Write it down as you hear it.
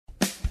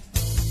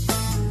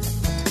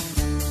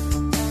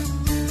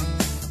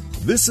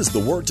This is the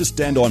Word to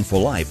Stand On for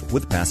Life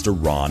with Pastor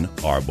Ron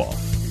Arbaugh.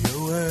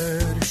 Your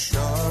word is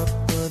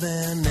sharper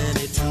than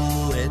any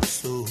two-edged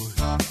sword,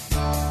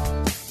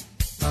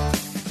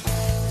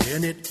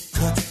 and it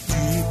cuts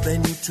deep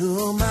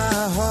into my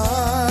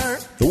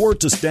heart. The Word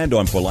to Stand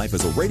On for Life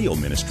is a radio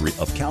ministry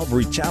of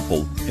Calvary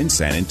Chapel in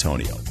San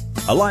Antonio.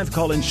 A live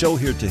call-in show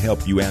here to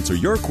help you answer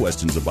your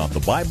questions about the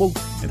Bible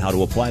and how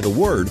to apply the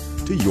Word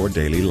to your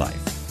daily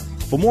life.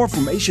 For more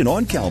information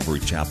on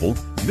Calvary Chapel,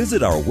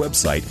 visit our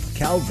website,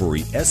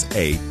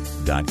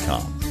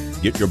 calvarysa.com.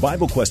 Get your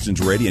Bible questions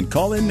ready and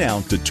call in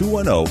now to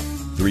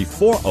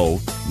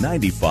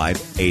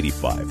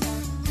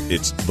 210-340-9585.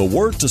 It's The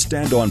Word to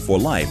Stand On for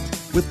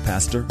Life with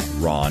Pastor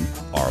Ron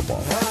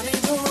Arbaugh.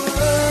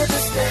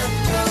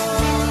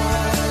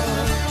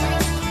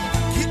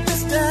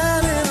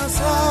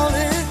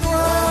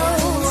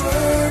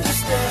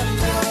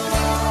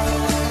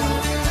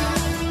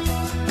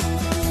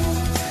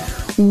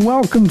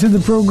 Welcome to the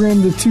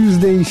program, the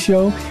Tuesday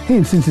show. Hey,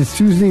 and since it's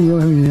Tuesday, we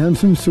don't have any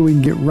announcements, so we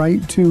can get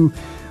right to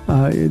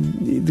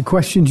the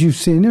questions you've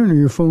sent in or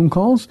your phone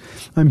calls.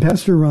 I'm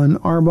Pastor Ron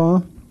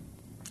Arbaugh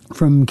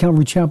from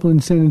Calvary Chapel in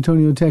San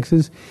Antonio,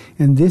 Texas,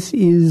 and this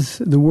is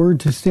the Word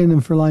to Stand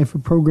On for Life, a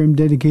program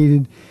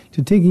dedicated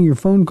to taking your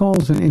phone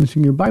calls and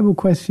answering your Bible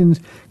questions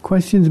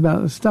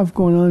about stuff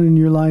going on in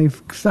your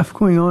life, stuff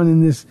going on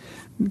in this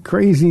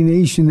crazy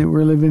nation that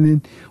we're living in.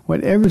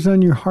 Whatever's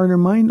on your heart or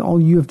mind, all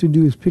you have to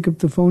do is pick up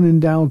the phone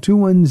and dial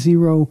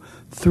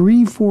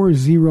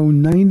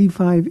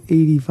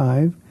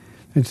 210-340-9585.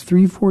 That's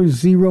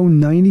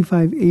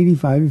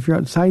 340-9585. If you're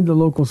outside the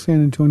local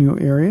San Antonio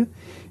area,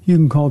 you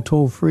can call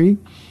toll-free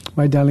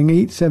by dialing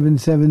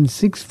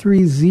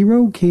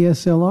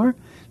 877-630-KSLR.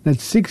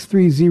 That's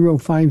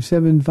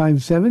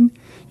 630-5757.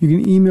 You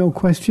can email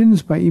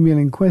questions by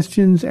emailing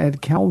questions at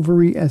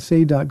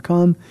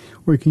calvarysa.com,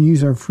 or you can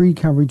use our free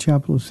Calvary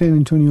Chapel of San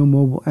Antonio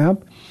mobile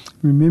app.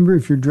 Remember,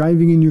 if you're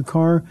driving in your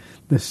car,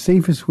 the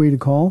safest way to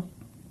call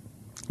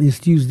is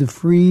to use the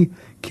free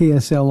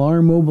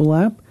KSLR mobile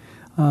app.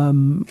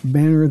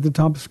 Banner at the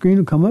top of the screen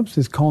will come up,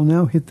 says call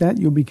now. Hit that.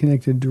 You'll be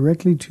connected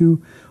directly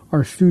to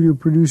our studio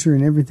producer,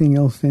 and everything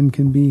else then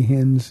can be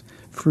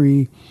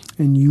hands-free,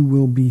 and you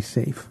will be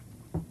safe.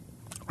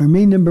 Our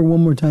main number,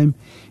 one more time,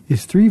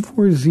 is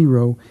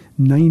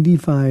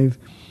 340-9585.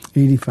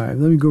 Let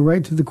me go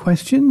right to the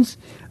questions.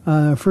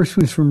 First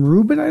one is from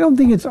Reuben. I don't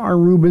think it's our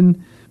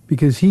Reuben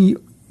because he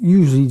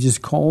usually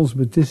just calls,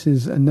 but this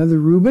is another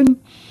Reuben.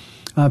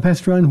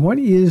 Pastor Ron, what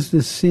is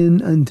the sin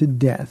unto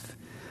death?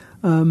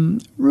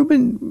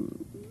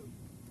 Reuben,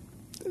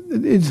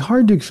 it's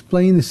hard to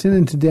explain. The sin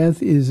unto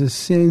death is a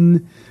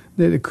sin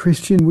that a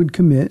Christian would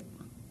commit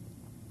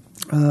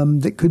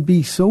that could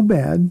be so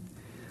bad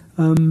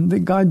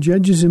that God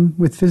judges him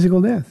with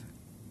physical death.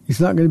 He's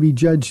not going to be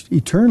judged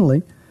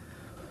eternally,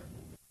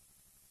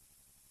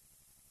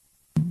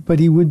 but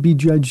he would be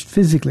judged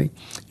physically.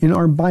 In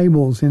our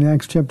Bibles, in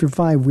Acts chapter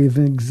 5, we have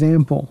an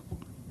example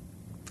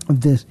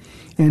of this,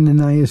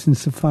 Ananias and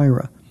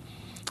Sapphira.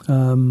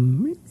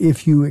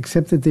 If you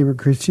accept that they were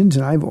Christians,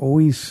 and I've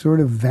always sort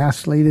of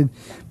vacillated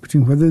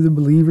between whether they're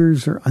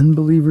believers or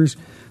unbelievers,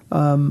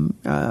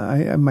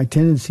 my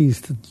tendency is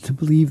to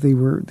believe they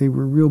were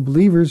real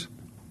believers,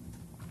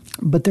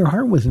 but their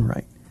heart wasn't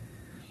right.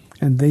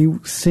 And they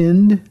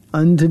sinned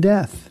unto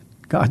death.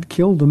 God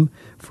killed them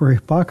for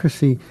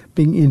hypocrisy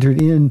being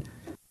entered into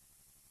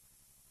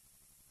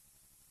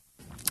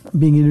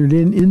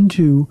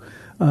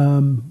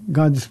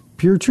God's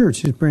pure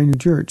church, his brand new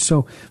church.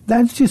 So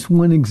that's just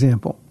one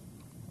example.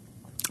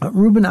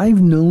 Reuben,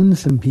 I've known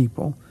some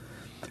people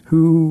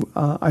who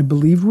I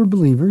believe were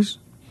believers,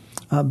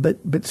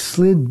 but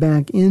slid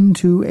back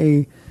into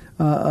an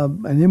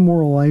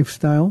immoral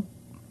lifestyle.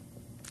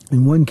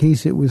 In one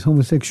case, it was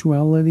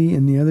homosexuality.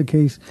 In the other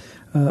case,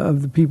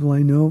 of the people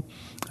I know,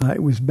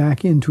 it was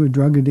back into a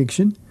drug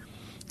addiction.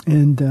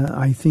 And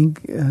I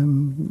think,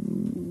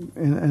 and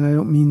I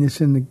don't mean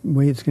this in the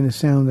way it's going to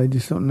sound, I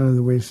just don't know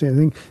the way to say it. I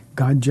think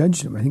God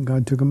judged them. I think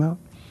God took them out.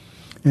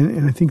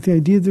 And I think the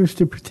idea there is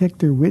to protect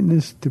their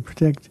witness, to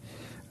protect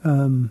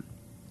them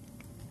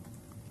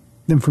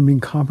from being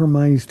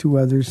compromised to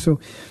others. So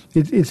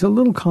it's a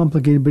little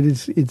complicated, but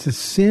it's a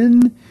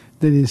sin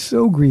that is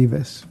so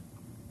grievous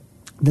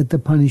that the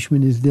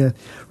punishment is death.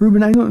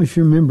 Reuben, I don't know if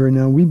you remember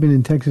now, we've been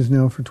in Texas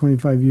now for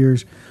 25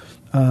 years,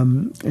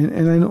 and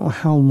I don't know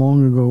how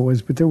long ago it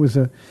was, but there was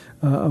a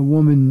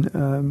woman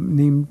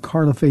named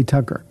Carla Faye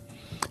Tucker.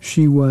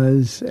 She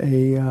was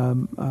a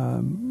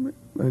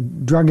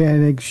drug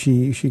addict.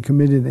 She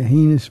committed a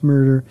heinous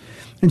murder,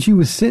 and she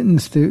was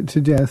sentenced to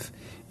death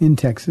in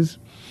Texas.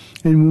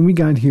 And when we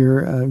got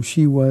here,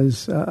 she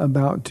was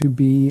about to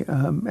be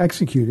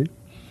executed.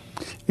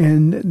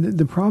 And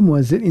the problem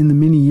was that in the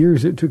many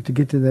years it took to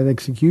get to that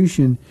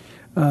execution,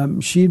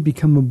 she had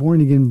become a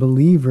born-again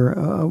believer,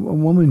 a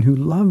woman who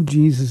loved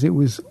Jesus. It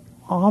was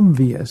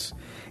obvious.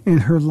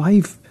 And her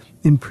life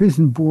in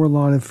prison bore a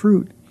lot of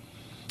fruit.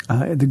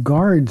 The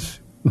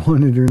guards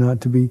wanted her not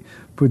to be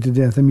put to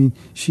death. I mean,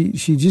 she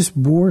just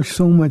bore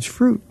so much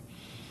fruit.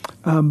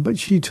 But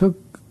she took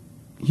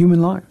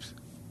human lives.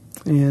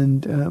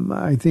 And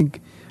I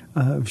think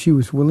she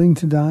was willing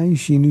to die.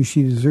 She knew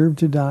she deserved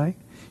to die.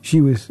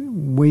 She was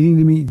waiting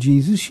to meet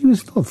Jesus. She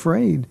was still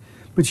afraid,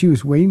 but she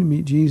was waiting to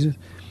meet Jesus.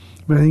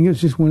 But I think it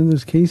was just one of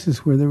those cases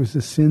where there was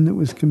a sin that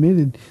was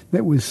committed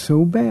that was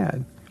so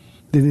bad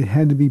that it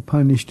had to be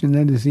punished, and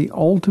that is the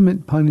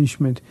ultimate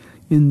punishment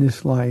in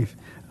this life.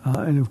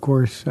 And of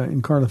course,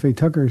 in Carla Faye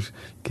Tucker's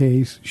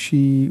case,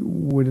 she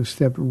would have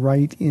stepped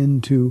right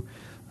into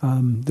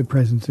the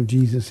presence of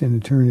Jesus in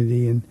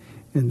eternity, and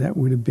that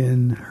would have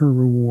been her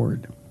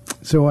reward.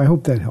 So I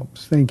hope that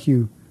helps. Thank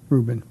you,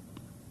 Reuben.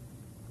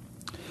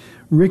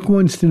 Rick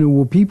wants to know,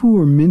 will people who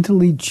are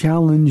mentally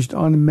challenged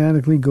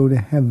automatically go to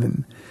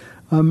heaven?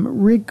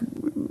 Rick,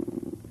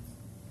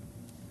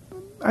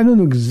 I don't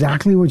know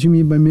exactly what you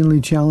mean by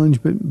mentally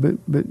challenged,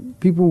 but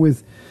people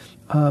with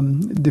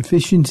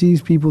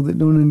deficiencies, people that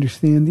don't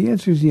understand, the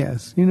answer is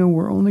yes.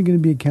 We're only going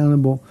to be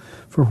accountable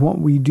for what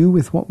we do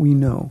with what we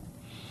know.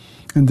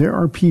 And there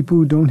are people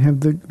who don't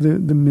have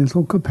the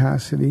mental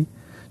capacity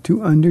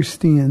to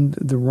understand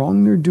the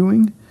wrong they're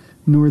doing,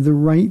 nor the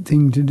right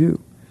thing to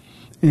do.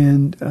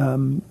 And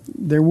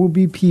there will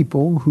be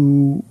people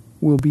who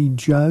will be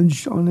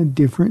judged on a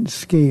different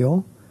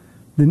scale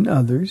than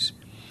others.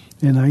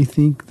 And I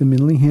think the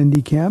mentally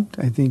handicapped,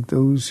 I think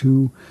those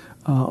who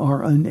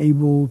are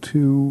unable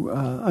to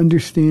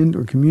understand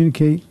or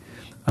communicate,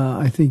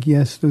 I think,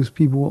 yes, those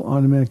people will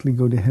automatically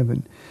go to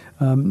heaven.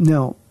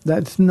 Now,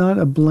 that's not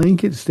a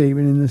blanket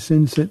statement in the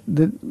sense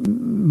that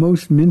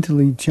most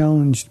mentally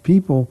challenged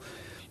people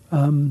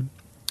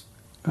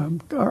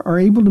are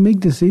able to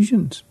make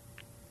decisions.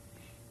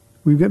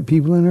 We've got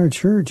people in our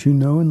church who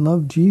know and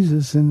love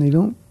Jesus, and they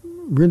don't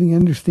really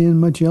understand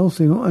much else.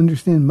 They don't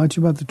understand much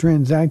about the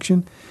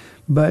transaction,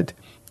 but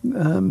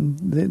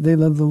they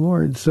love the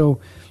Lord. So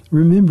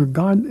remember,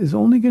 God is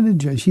only going to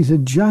judge. He's a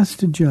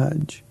just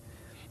judge,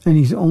 and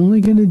he's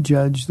only going to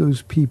judge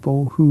those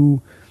people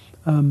who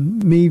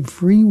made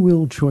free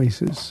will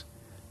choices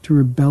to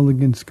rebel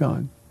against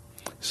God.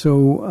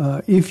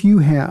 So if you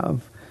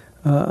have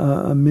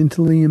a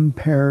mentally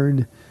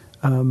impaired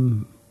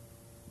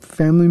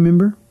family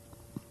member,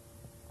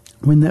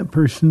 when that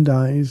person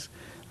dies,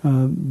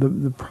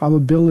 the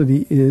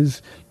probability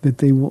is that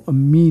they will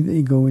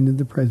immediately go into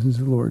the presence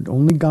of the Lord.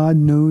 Only God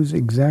knows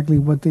exactly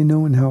what they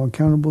know and how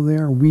accountable they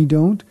are. We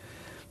don't.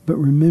 But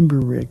remember,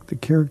 Rick, the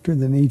character,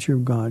 the nature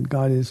of God.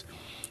 God is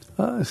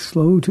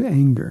slow to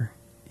anger.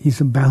 He's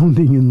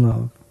abounding in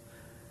love.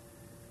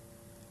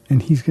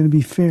 And he's going to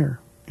be fair.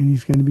 And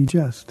he's going to be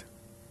just.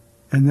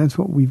 And that's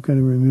what we've got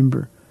to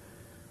remember.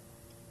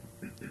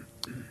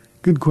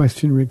 Good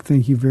question, Rick.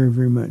 Thank you very,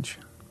 very much.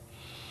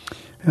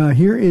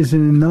 Here is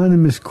an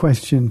anonymous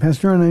question.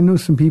 Pastor Ron, I know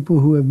some people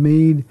who have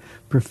made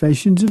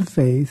professions of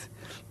faith,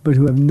 but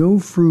who have no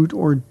fruit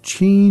or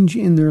change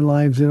in their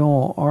lives at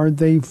all. Are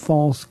they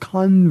false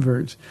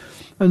converts?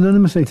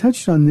 Anonymous, I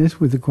touched on this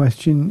with a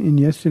question in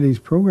yesterday's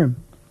program.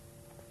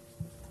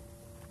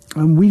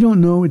 We don't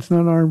know. It's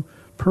not our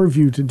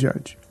purview to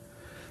judge.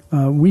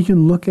 We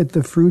can look at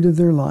the fruit of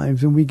their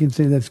lives, and we can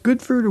say that's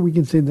good fruit, or we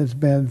can say that's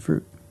bad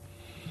fruit.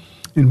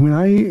 And when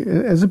I,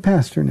 as a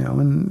pastor now,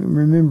 and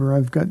remember,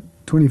 I've got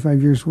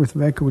 25 years worth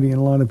of equity in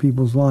a lot of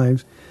people's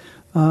lives,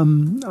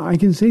 I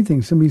can say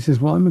things. Somebody says,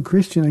 well, I'm a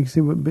Christian. I can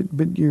say, well,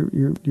 but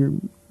you're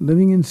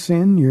living in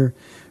sin. You're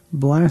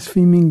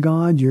blaspheming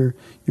God. You're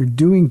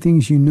doing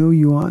things you know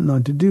you ought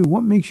not to do.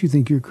 What makes you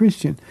think you're a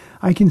Christian?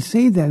 I can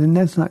say that, and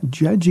that's not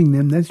judging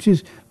them. That's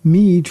just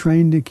me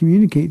trying to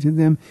communicate to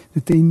them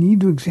that they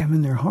need to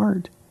examine their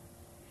heart.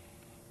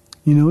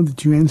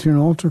 That you answer an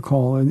altar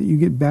call, or that you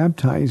get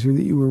baptized, or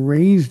that you were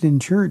raised in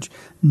church.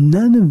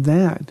 None of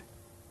that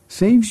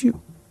saves you.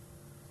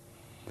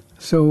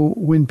 So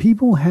when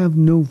people have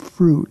no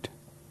fruit,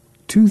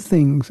 two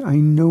things I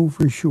know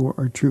for sure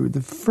are true.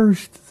 The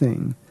first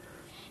thing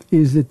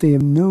is that they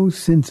have no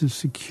sense of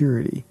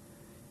security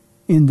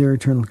in their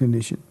eternal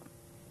condition.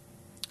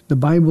 The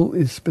Bible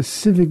is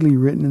specifically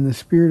written, and the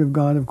Spirit of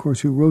God, of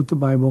course, who wrote the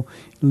Bible,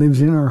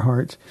 lives in our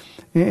hearts.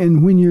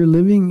 And when you're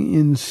living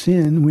in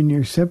sin, when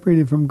you're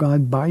separated from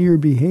God by your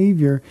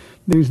behavior,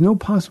 there's no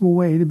possible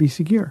way to be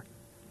secure.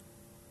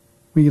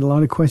 We get a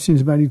lot of questions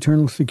about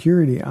eternal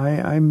security.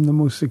 I'm the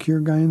most secure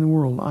guy in the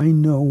world. I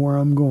know where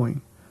I'm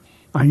going.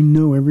 I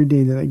know every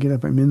day that I get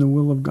up, I'm in the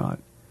will of God.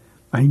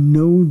 I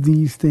know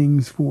these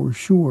things for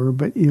sure,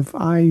 but if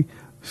I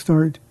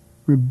start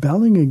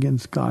rebelling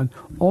against God,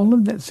 all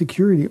of that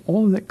security,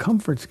 all of that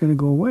comfort's going to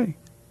go away.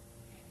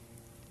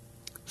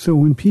 So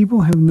when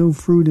people have no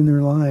fruit in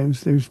their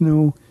lives, there's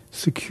no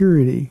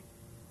security.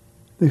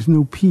 There's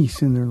no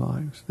peace in their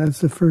lives. That's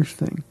the first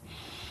thing.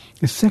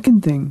 The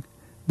second thing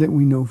that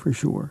we know for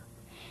sure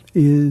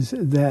is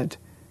that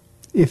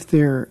if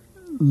they're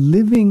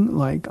living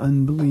like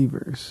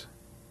unbelievers,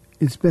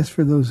 it's best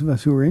for those of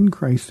us who are in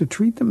Christ to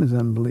treat them as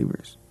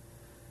unbelievers.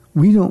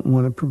 We don't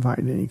want to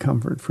provide any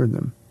comfort for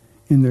them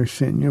in their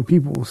sin.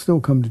 People will still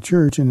come to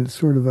church, and it's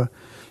sort of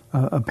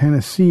a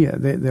panacea.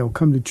 They'll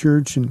come to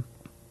church, and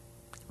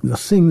they'll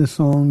sing the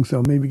songs.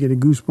 They'll maybe get a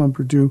goosebump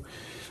or two,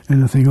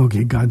 And I think,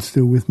 okay, God's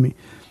still with me.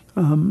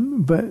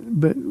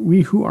 But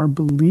we who are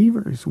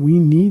believers, we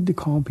need to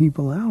call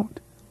people out.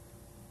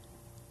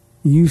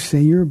 You say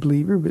you're a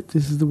believer, but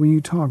this is the way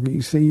you talk.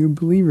 You say you're a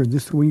believer,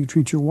 this is the way you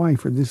treat your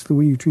wife, or this is the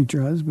way you treat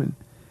your husband.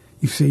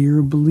 You say you're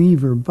a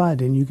believer,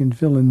 but, and you can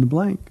fill in the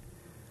blank.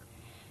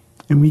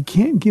 And we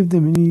can't give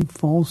them any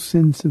false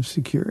sense of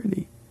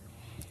security.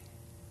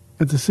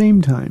 At the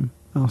same time,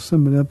 I'll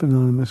sum it up,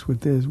 Anonymous,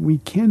 with this. We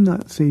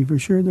cannot say for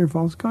sure they're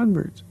false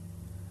converts.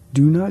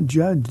 Do not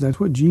judge. That's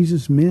what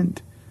Jesus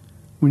meant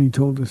when he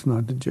told us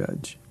not to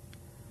judge.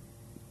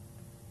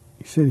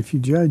 He said if you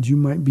judge, you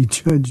might be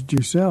judged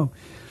yourself.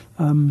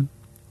 I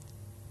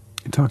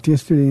talked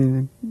yesterday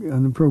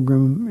on the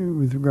program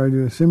with regard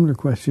to a similar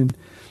question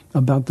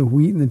about the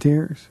wheat and the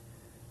tares.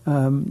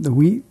 The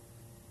wheat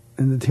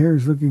and the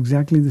tares look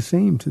exactly the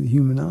same to the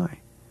human eye.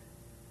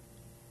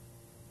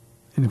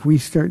 And if we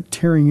start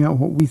tearing out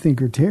what we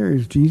think are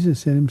tares, Jesus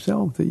said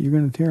himself that you're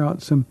going to tear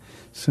out some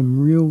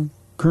real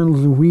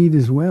kernels of wheat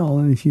as well.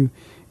 And if you're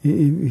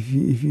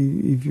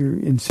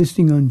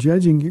insisting on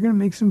judging, you're going to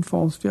make some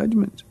false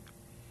judgments.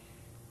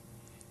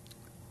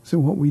 So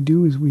what we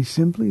do is we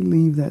simply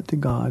leave that to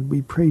God.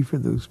 We pray for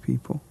those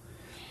people.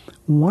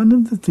 One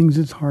of the things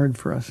that's hard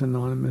for us,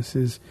 Anonymous,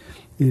 is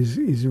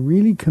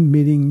really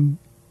committing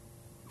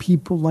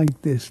people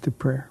like this to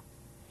prayer.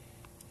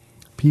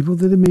 People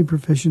that have made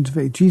professions of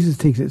faith. Jesus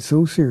takes it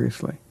so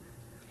seriously.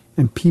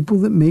 And people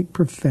that make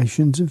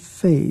professions of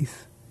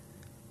faith,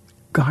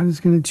 God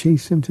is going to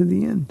chase them to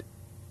the end.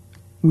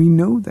 We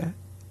know that.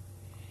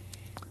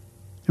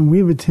 And we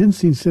have a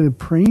tendency, instead of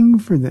praying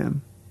for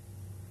them,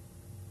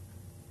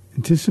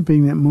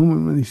 anticipating that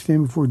moment when they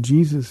stand before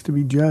Jesus to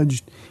be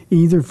judged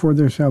either for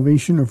their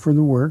salvation or for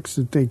the works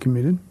that they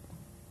committed.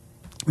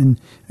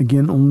 And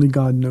again, only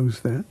God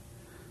knows that.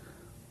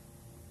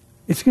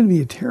 It's going to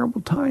be a terrible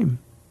time.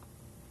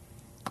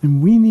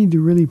 And we need to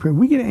really pray.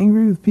 We get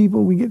angry with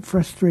people. We get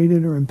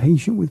frustrated or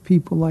impatient with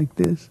people like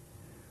this.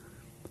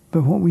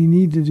 But what we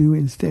need to do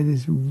instead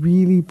is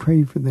really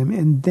pray for them.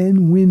 And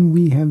then when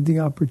we have the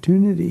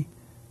opportunity,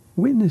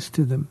 witness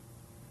to them.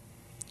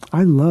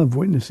 I love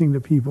witnessing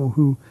to people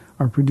who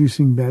are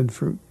producing bad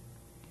fruit.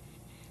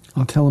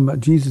 I'll tell them about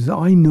Jesus.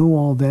 I know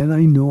all that.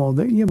 I know all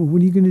that. Yeah, but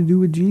what are you going to do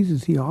with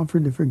Jesus? He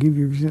offered to forgive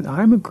your sins.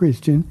 I'm a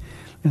Christian,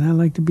 and I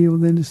like to be able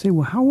then to say,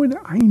 well, how would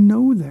I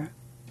know that?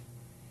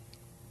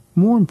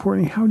 More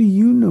importantly, how do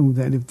you know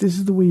that? If this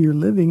is the way you're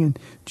living, and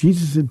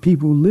Jesus said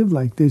people who live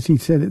like this, he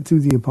said it through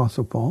the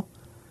Apostle Paul,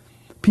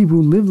 people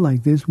who live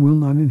like this will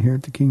not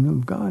inherit the kingdom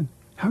of God.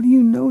 How do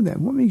you know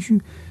that? What makes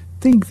you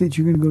think that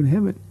you're going to go to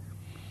heaven?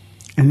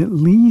 And at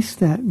least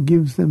that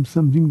gives them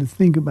something to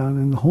think about,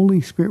 and the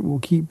Holy Spirit will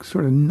keep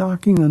sort of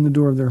knocking on the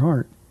door of their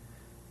heart.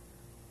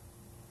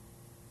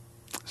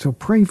 So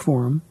pray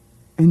for them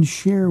and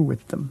share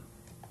with them.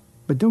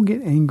 But don't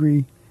get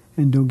angry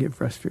and don't get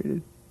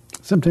frustrated.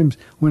 Sometimes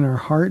when our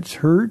hearts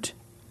hurt,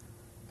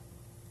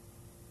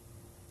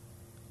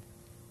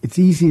 it's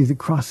easy to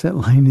cross that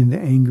line into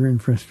anger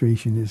and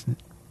frustration, isn't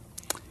it?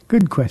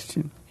 Good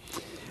question.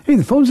 Hey,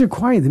 the phones are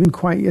quiet. They've been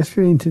quiet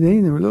yesterday and today,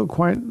 and they were a little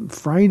quiet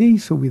Friday,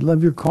 so we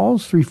love your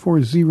calls,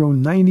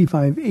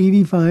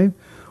 340-9585,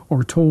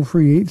 or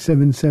toll-free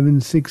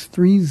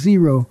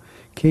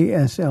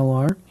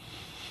 877-630-KSLR.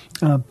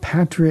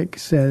 Patrick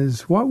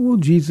says, what will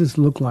Jesus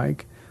look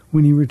like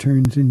when he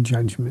returns in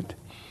judgment?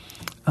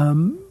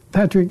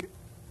 Patrick,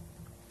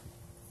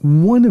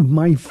 one of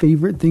my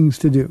favorite things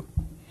to do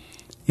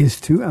is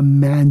to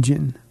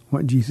imagine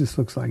what Jesus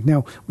looks like.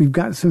 Now, we've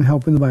got some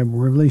help in the Bible.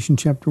 Revelation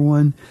chapter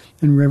 1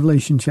 and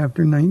Revelation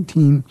chapter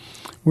 19,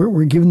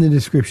 we're given the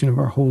description of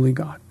our holy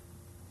God.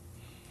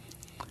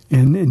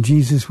 And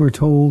Jesus, we're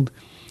told,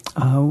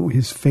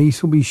 his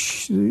face will be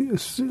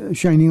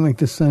shining like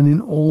the sun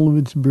in all of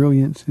its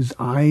brilliance. His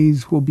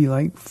eyes will be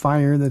like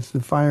fire. That's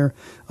the fire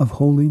of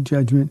holy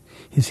judgment.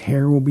 His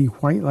hair will be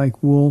white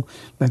like wool.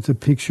 That's a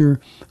picture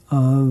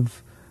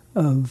of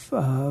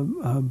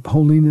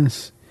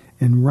holiness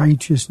and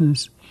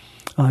righteousness.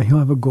 He'll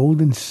have a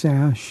golden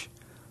sash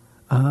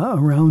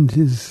around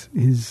his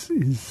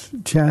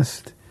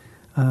chest.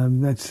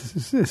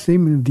 That's a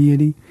statement of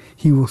deity.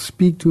 He will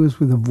speak to us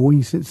with a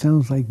voice that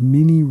sounds like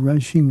many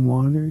rushing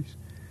waters.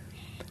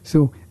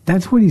 So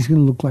that's what he's going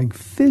to look like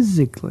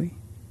physically.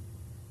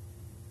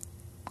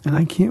 And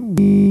I can't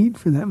wait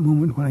for that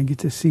moment when I get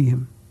to see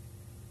him.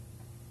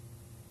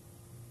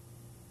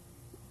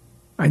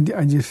 I'm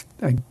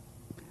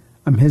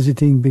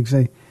hesitating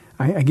because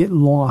I get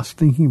lost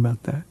thinking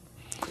about that.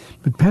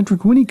 But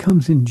Patrick, when he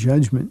comes in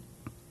judgment,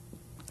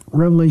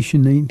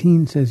 Revelation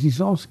 19 says he's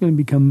also going to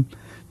be coming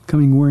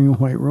wearing a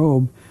white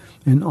robe,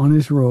 and on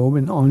his robe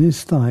and on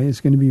his thigh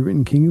is going to be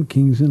written King of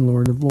Kings and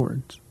Lord of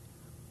Lords.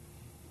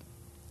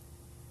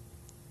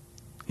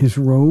 His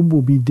robe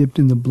will be dipped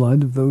in the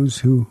blood of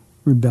those who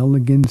rebel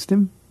against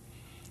him.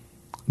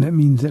 That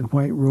means that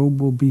white robe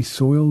will be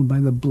soiled by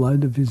the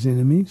blood of his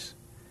enemies.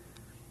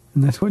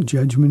 And that's what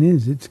judgment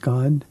is. It's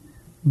God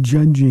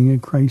judging a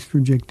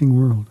Christ-rejecting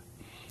world.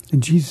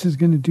 And Jesus is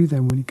going to do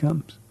that when he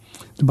comes.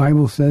 The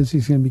Bible says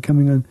he's going to be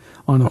coming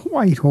on a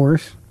white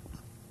horse.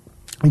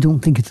 I don't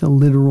think it's a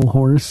literal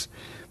horse,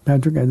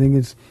 Patrick. I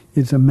think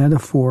it's a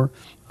metaphor.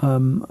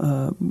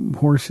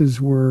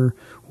 Horses were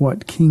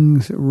what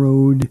kings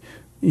rode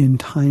in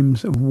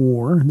times of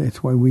war.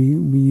 That's why we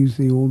use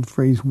the old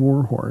phrase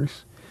war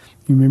horse.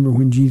 You remember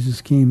when Jesus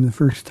came the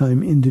first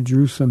time into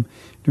Jerusalem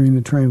during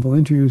the triumphal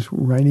entry, he was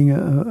riding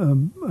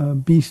a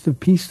beast of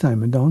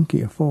peacetime, a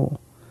donkey, a foal.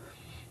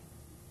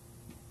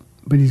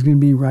 But he's going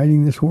to be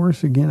riding this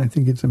horse again. I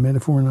think it's a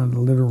metaphor, not a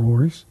literal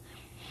horse.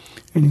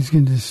 And he's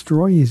going to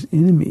destroy his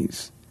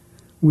enemies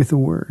with a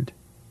word.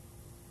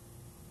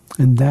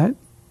 And that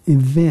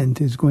event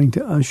is going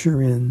to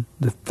usher in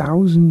the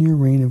 1,000-year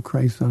reign of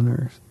Christ on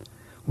earth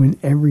when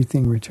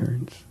everything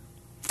returns.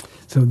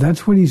 So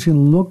that's what he's going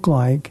to look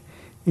like.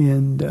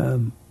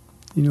 And,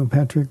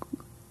 Patrick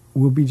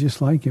will be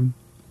just like him.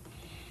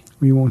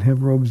 We won't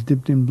have robes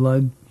dipped in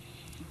blood,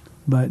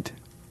 but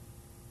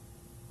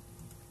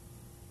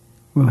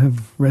we'll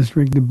have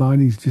resurrected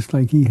bodies just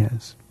like he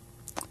has.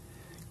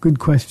 Good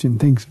question.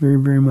 Thanks very,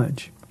 very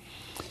much.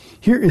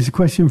 Here is a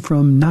question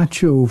from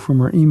Nacho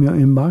from our email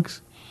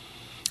inbox.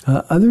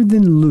 Other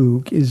than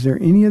Luke, is there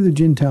any other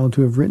Gentile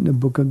to have written a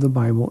book of the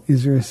Bible?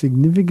 Is there a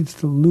significance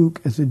to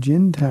Luke as a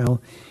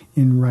Gentile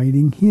in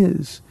writing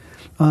his?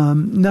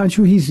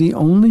 Nacho, he's the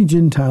only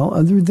Gentile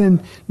other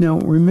than... Now,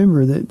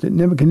 remember that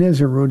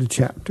Nebuchadnezzar wrote a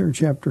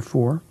chapter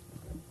 4.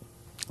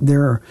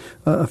 There are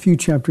a few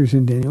chapters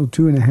in Daniel,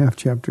 2.5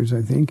 chapters,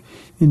 I think,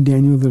 in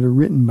Daniel that are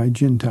written by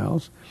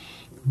Gentiles.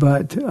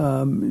 But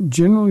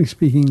generally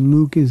speaking,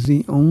 Luke is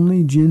the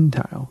only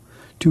Gentile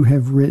to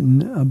have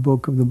written a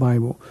book of the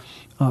Bible.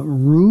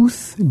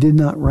 Ruth did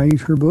not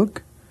write her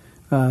book.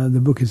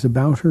 The book is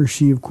about her.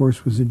 She, of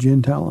course, was a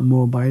Gentile, a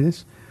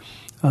Moabitess.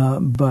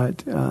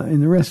 But in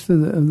the rest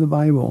of the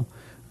Bible,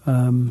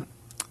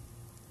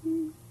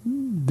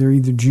 they're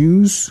either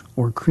Jews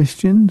or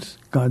Christians,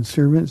 God's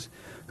servants,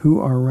 who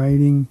are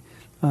writing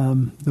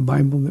the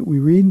Bible that we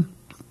read.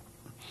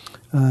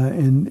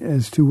 And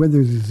as to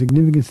whether there's a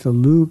significance to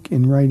Luke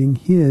in writing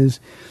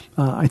his,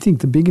 I think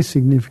the biggest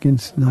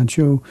significance,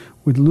 Nacho,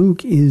 with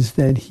Luke is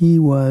that he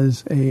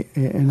was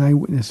an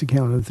eyewitness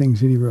account of the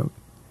things that he wrote.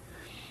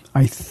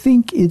 I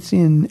think it's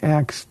in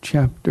Acts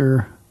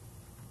chapter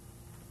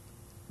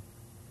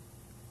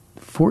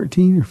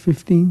 14 or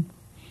 15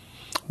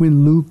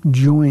 when Luke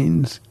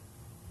joins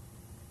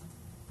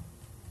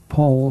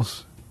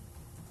Paul's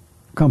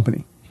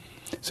company.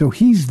 So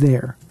he's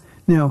there.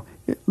 Now,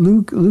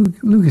 Luke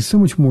is so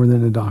much more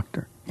than a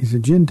doctor. He's a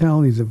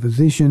Gentile, he's a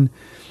physician,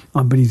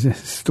 but he's a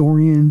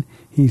historian,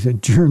 he's a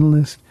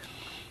journalist,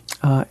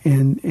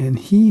 and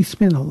he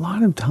spent a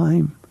lot of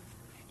time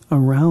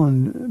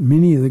around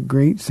many of the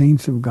great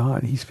saints of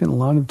God. He spent a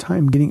lot of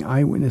time getting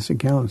eyewitness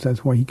accounts.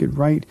 That's why he could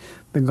write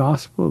the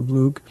Gospel of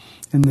Luke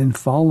and then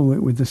follow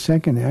it with the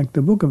second act,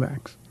 the book of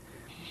Acts.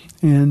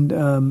 And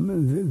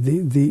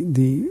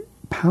the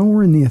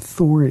power and the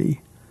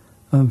authority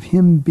of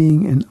him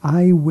being an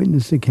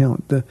eyewitness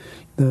account. The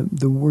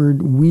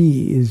word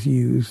 "we" is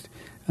used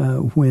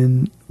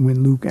when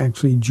Luke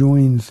actually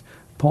joins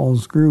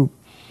Paul's group,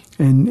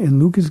 and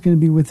Luke is going to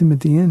be with him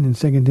at the end. In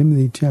 2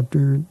 Timothy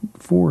chapter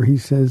 4, he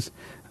says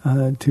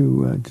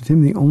to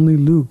Timothy, "Only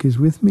Luke is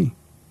with me.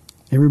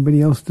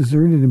 Everybody else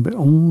deserted him, but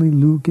only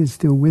Luke is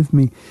still with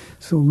me."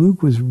 So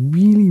Luke was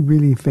really,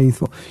 really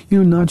faithful.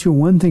 Nacho,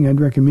 one thing I'd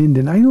recommend,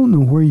 and I don't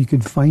know where you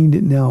could find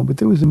it now, but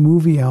there was a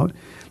movie out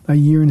a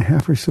year and a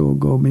half or so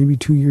ago, maybe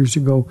 2 years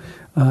ago,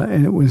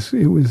 and it was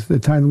the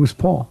title was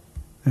Paul,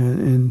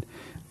 and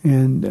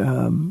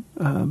the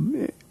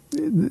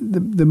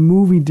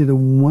movie did a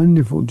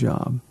wonderful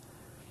job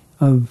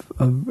of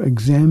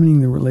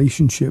examining the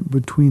relationship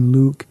between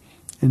Luke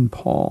and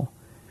Paul.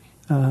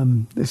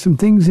 There's some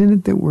things in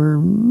it that were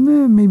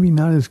maybe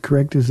not as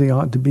correct as they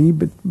ought to be,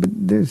 but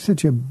there's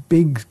such a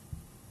big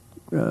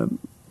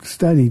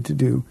study to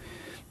do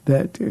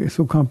that is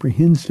so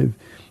comprehensive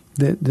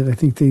that I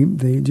think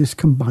they just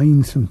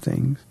combine some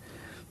things.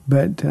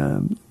 But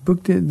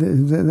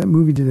that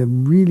movie did a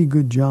really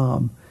good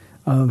job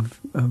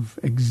of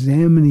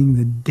examining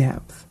the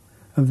depth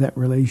of that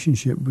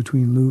relationship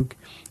between Luke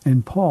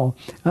and Paul.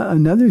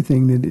 Another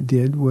thing that it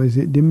did was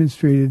it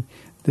demonstrated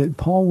that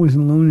Paul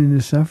wasn't alone in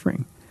his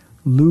suffering.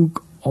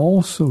 Luke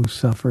also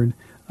suffered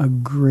a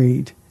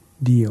great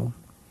deal.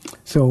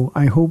 So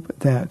I hope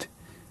that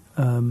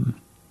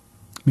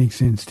makes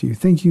sense to you.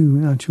 Thank you,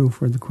 Nacho,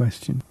 for the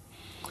question.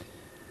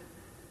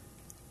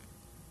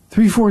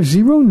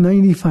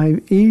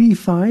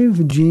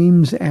 340-9585,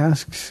 James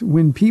asks,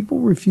 when people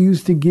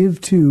refuse to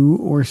give to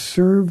or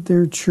serve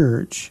their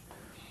church,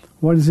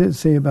 what does it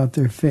say about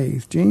their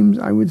faith? James,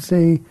 I would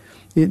say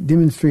it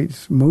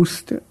demonstrates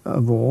most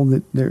of all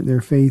that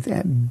their faith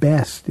at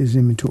best is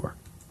immature.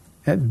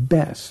 At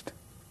best.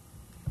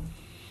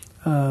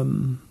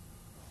 For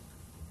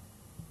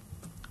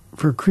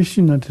a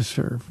Christian not to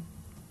serve,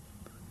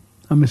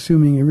 I'm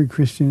assuming every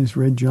Christian has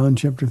read John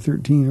chapter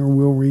 13 or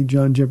will read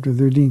John chapter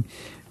 13.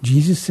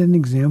 Jesus set an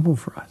example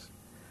for us.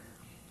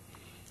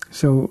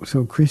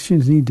 So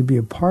Christians need to be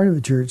a part of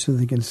the church so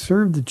they can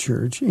serve the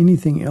church.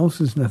 Anything else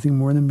is nothing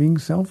more than being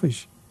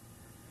selfish.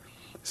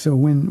 So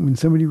when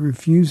somebody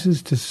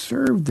refuses to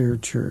serve their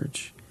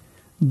church,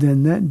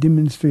 then that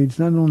demonstrates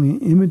not only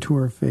an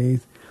immature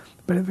faith,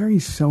 but a very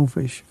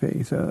selfish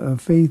faith, a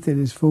faith that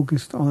is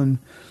focused on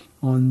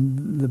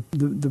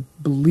the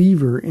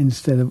believer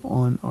instead of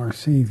on our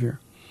Savior.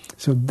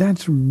 So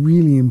that's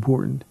really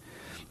important.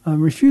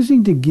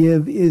 Refusing to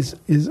give is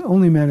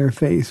only a matter of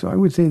faith. So I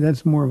would say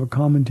that's more of a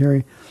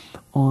commentary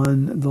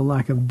on the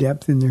lack of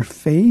depth in their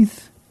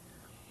faith,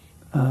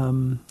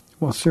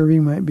 while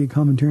serving might be a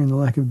commentary on the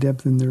lack of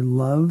depth in their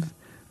love.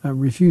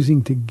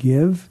 Refusing to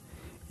give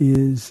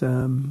is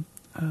a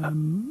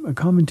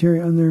commentary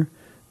on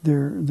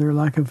their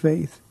lack of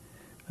faith.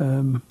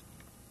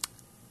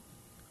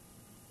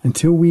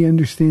 Until we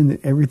understand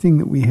that everything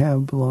that we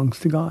have belongs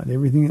to God,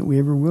 everything that we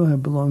ever will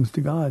have belongs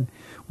to God,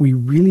 we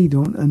really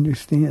don't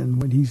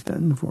understand what He's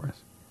done for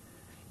us.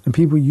 And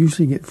people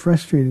usually get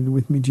frustrated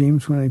with me,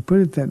 James, when I put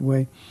it that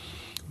way.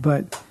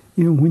 But,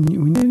 when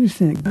you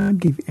understand that God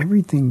gave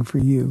everything for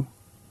you,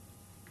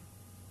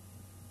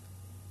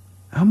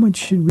 how much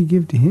should we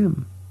give to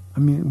Him? I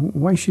mean,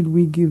 why should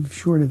we give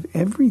short of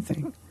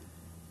everything?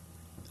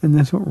 And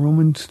that's what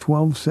Romans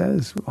 12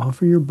 says.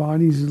 Offer your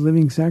bodies as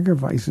living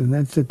sacrifices. And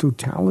that's the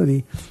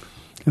totality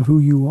of who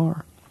you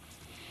are.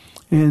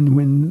 And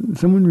when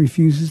someone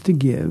refuses to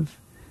give,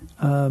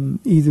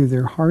 either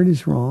their heart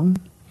is wrong,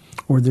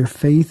 or their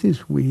faith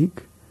is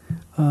weak,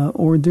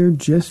 or they're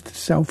just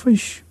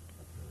selfish,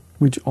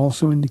 which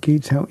also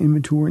indicates how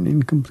immature and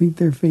incomplete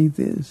their faith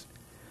is.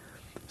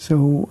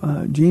 So,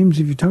 James,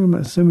 if you're talking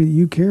about somebody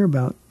you care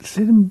about,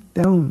 sit him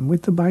down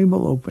with the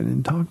Bible open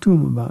and talk to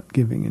him about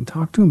giving and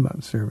talk to him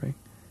about serving.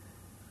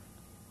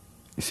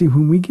 You see,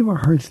 when we give our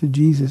hearts to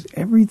Jesus,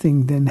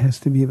 everything then has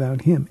to be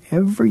about Him.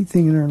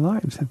 Everything in our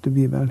lives have to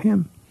be about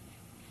Him.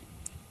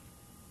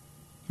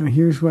 Now,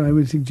 here's what I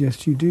would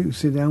suggest you do.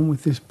 Sit down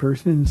with this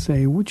person and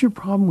say, what's your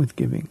problem with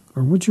giving?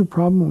 Or what's your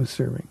problem with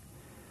serving?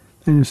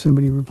 And if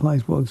somebody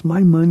replies, well, it's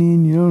my money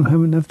and you don't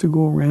have enough to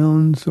go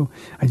around, so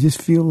I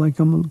just feel like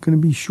I'm going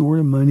to be short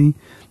of money,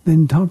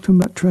 then talk to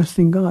them about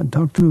trusting God.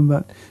 Talk to them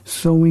about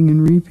sowing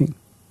and reaping.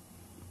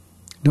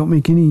 Don't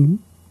make any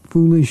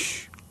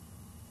foolish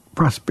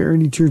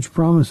prosperity church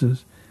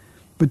promises,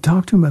 but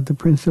talk to them about the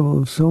principle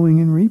of sowing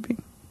and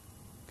reaping.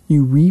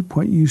 You reap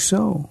what you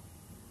sow.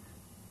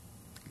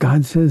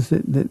 God says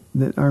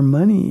that our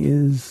money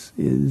is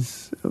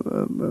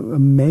a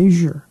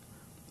measure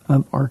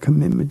of our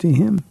commitment to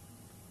Him.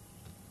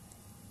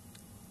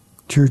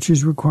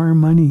 Churches require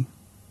money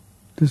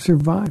to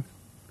survive.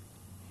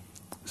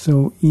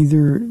 So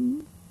either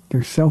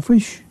they're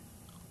selfish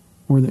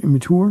or they're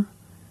immature.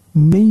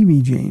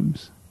 Maybe,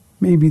 James,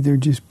 maybe they're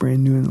just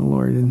brand new in the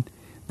Lord and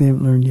they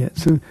haven't learned yet.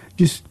 So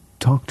just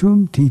talk to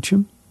them, teach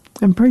them,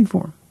 and pray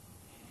for them.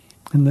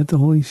 And let the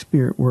Holy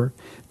Spirit work.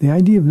 The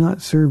idea of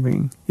not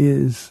serving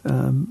is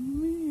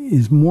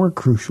more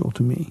crucial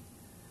to me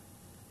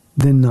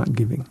than not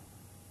giving.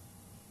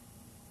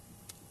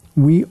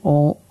 We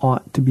all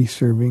ought to be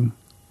serving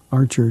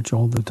our church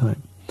all the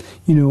time.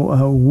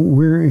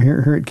 We're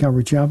here at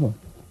Calvary Chapel.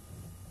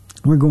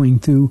 We're going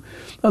through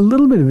a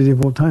little bit of a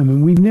difficult time,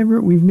 and we've never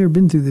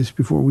been through this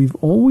before. We've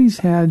always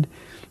had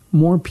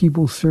more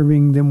people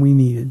serving than we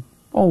needed.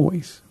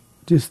 Always.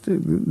 Just the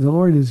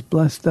Lord has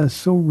blessed us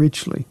so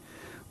richly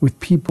with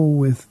people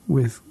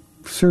with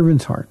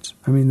servants' hearts.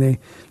 I mean,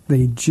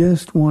 they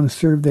just want to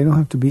serve. They don't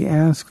have to be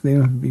asked. They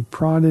don't have to be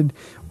prodded.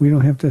 We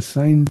don't have to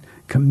sign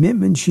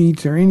commitment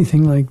sheets or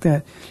anything like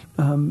that.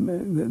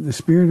 The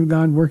Spirit of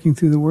God working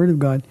through the Word of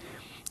God.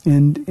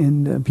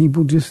 And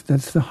people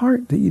that's the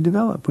heart that you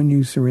develop when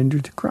you surrender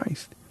to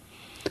Christ.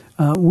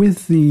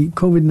 With the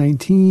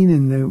COVID-19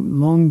 and the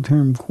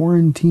long-term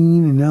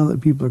quarantine, and now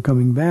that people are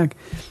coming back,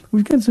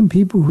 we've got some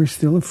people who are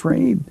still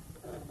afraid.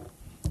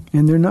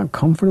 And they're not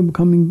comfortable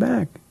coming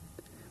back.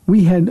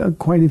 We had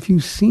quite a few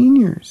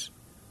seniors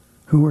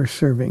who are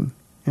serving.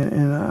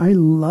 And I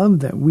love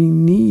that. We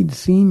need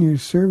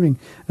seniors serving,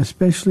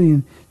 especially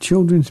in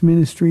children's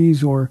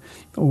ministries or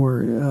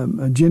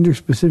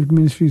gender-specific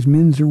ministries,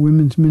 men's or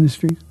women's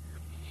ministries,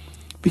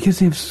 because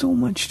they have so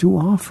much to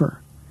offer.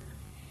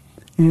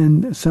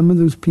 And some of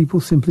those people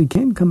simply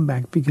can't come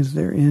back because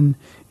they're in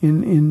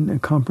a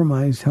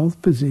compromised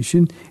health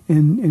position,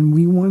 and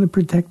we want to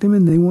protect them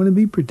and they want to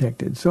be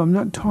protected. So I'm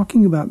not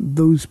talking about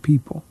those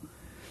people.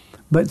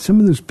 But some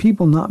of those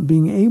people not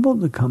being able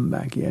to come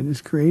back yet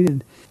has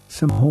created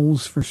some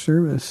holes for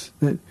service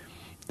that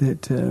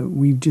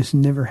we've just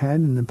never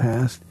had in the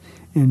past,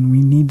 and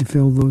we need to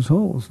fill those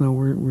holes. Now,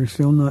 we're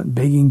still not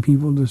begging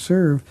people to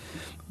serve,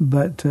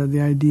 but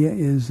the idea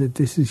is that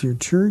this is your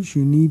church,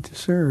 you need to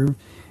serve,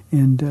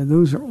 and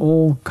those are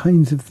all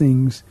kinds of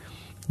things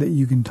that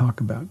you can talk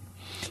about.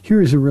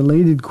 Here is a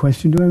related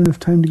question. Do I have enough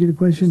time to get a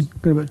question?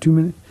 Got about 2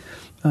 minutes.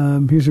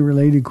 Here's a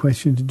related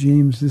question to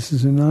James. This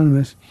is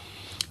anonymous.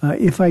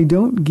 If I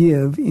don't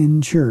give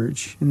in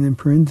church, and in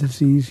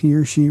parentheses, he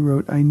or she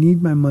wrote, I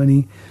need my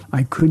money,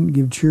 I couldn't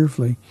give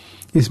cheerfully,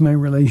 is my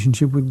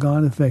relationship with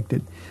God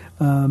affected?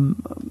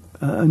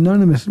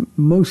 Anonymous,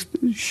 most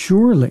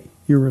surely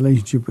your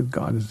relationship with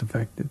God is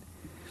affected.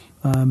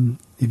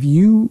 If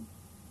you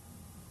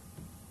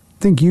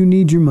think you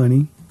need your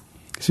money,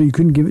 so you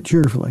couldn't give it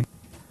cheerfully,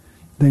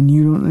 then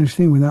you don't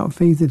understand. Without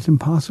faith, it's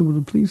impossible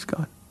to please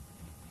God.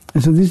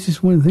 And so this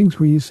is one of the things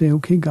where you say,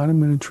 okay, God, I'm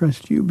going to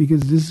trust you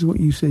because this is what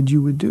you said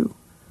you would do.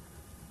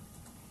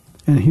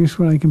 And here's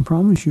what I can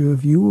promise you.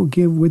 If you will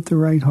give with the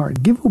right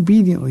heart, give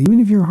obediently, even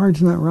if your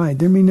heart's not right.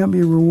 There may not be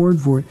a reward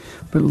for it,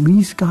 but at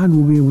least God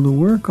will be able to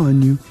work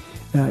on you.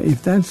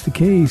 If that's the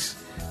case,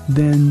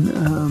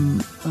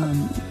 then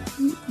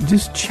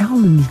just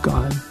challenge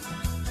God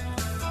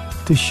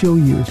to show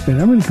you it's better.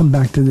 I'm going to come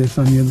back to this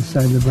on the other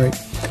side of the break.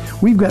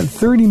 We've got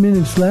 30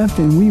 minutes left,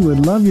 and we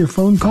would love your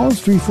phone calls,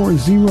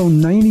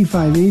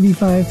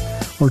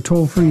 340-9585, or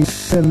toll-free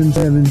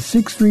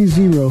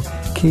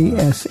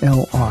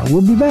 77630-KSLR.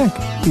 We'll be back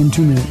in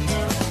 2 minutes.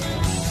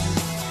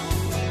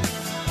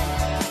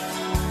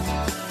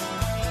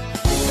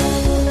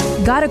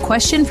 Got a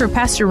question for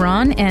Pastor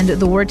Ron and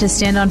the Word to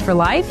Stand On for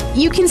Life?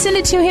 You can send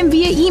it to him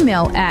via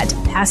email at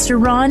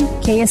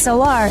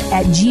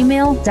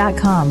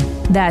pastorronksLR@gmail.com.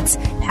 That's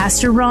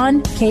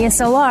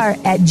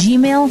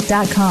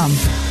pastorronksLR@gmail.com.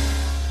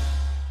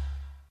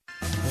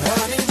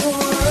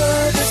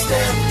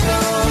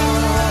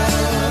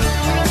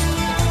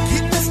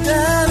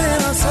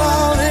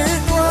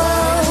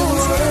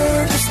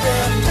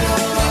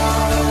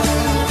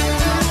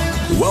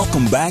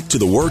 Welcome back to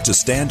the Word to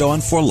Stand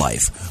On for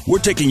Life. We're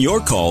taking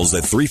your calls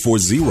at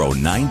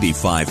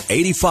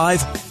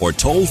 340-9585 or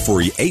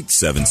toll-free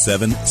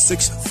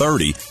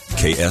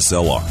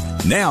 877-630-KSLR.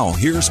 Now,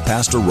 here's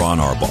Pastor Ron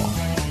Arbaugh.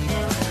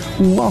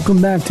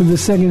 Welcome back to the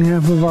second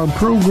half of our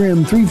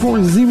program,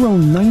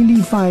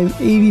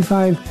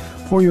 340-9585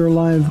 for your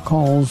live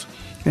calls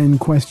and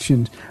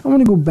questions. I want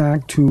to go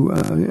back to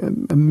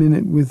a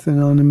minute with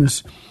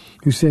Anonymous,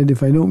 who said,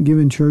 if I don't give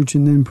in church,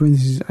 and then in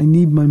parentheses, I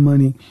need my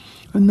money.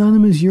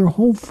 Anonymous, your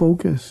whole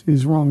focus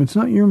is wrong. It's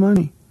not your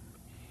money.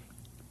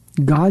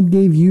 God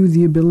gave you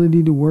the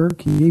ability to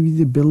work. He gave you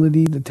the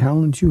ability, the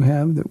talent you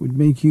have that would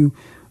make you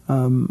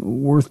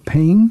worth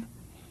paying.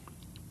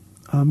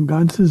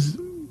 God says,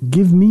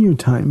 give me your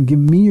time, give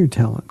me your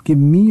talent, give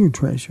me your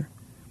treasure.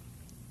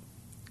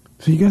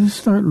 So you got to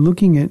start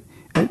looking at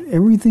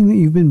everything that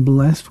you've been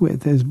blessed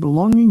with as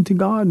belonging to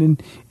God and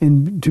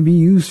to be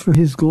used for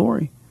His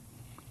glory.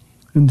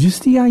 And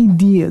just the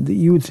idea that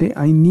you would say,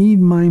 I need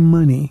my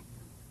money,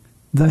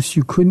 thus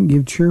you couldn't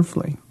give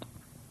cheerfully,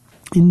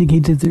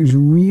 indicates that there's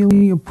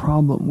really a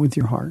problem with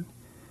your heart.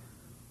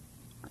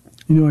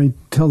 You know, I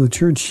tell the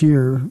church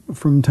here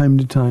from time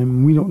to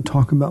time, we don't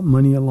talk about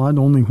money a lot,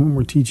 only when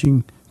we're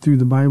teaching through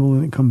the Bible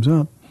and it comes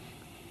up.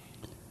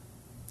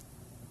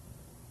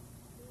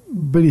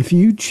 But if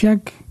you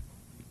check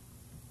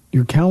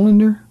your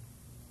calendar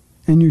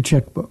and your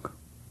checkbook,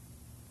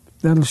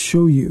 that'll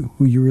show you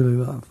who you really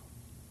love.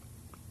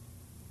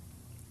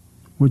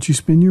 What you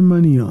spend your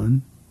money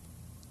on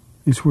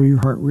is where your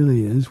heart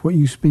really is. What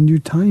you spend your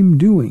time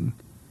doing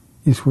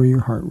is where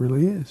your heart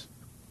really is.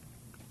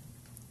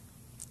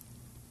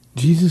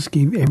 Jesus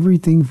gave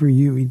everything for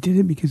you. He did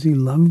it because He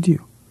loved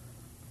you.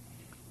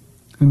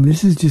 And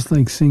this is just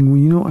like saying, well,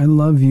 you know, I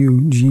love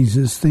you,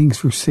 Jesus. Thanks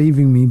for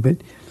saving me, but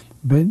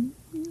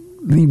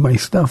leave my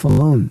stuff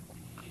alone.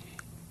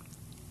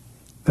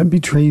 That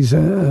betrays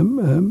a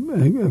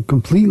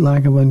complete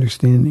lack of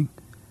understanding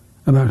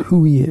about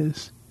who He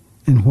is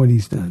and what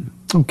He's done.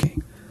 Okay.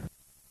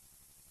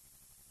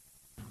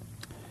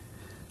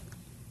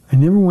 I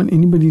never want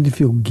anybody to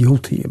feel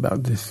guilty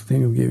about this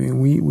thing of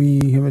giving.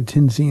 We have a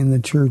tendency in the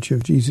Church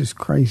of Jesus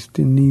Christ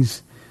in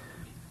these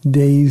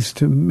days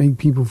to make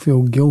people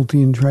feel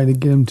guilty and try to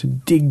get them to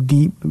dig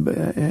deep.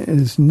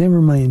 It's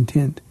never my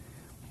intent.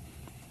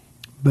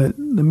 But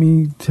let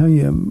me tell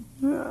you,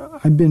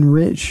 I've been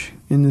rich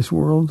in this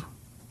world,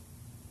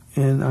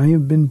 and I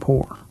have been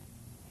poor.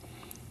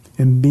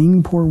 And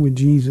being poor with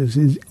Jesus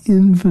is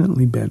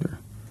infinitely better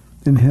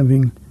than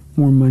having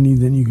more money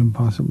than you can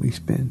possibly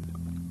spend.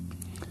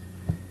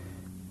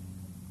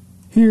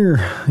 Here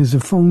is a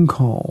phone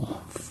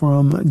call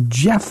from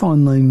Jeff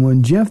on line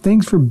 1. Jeff,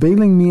 thanks for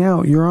bailing me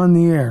out. You're on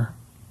the air.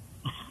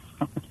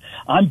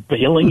 I'm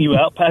bailing you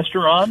out,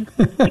 Pastor Ron?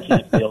 I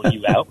can't bail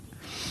you out.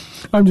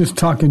 I'm just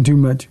talking too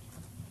much.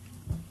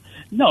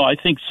 No, I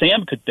think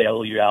Sam could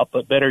bail you out,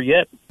 but better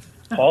yet,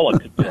 Paula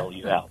could bail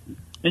you out.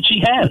 And she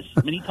has,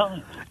 many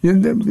times.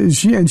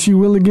 Yeah, she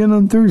will again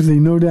on Thursday,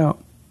 no doubt.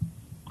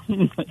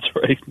 That's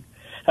right.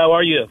 How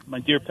are you, my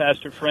dear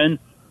pastor friend?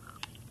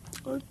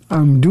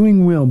 I'm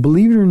doing well.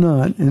 Believe it or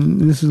not, and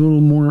this is a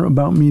little more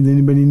about me than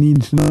anybody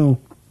needs to know,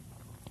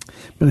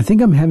 but I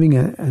think I'm having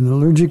an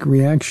allergic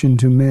reaction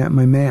to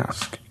my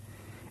mask.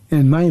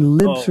 And my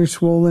lips are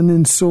swollen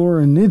and sore,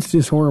 and it's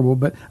just horrible.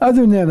 But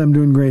other than that, I'm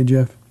doing great,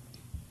 Jeff.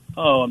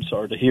 Oh, I'm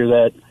sorry to hear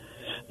that.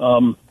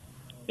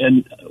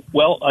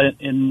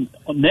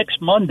 Next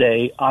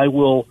Monday, I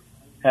will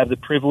have the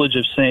privilege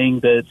of saying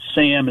that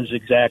Sam is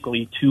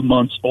exactly 2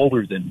 months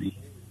older than me.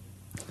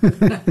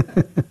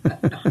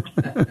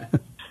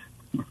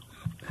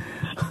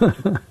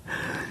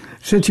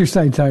 Set your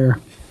sights higher.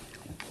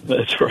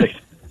 That's right.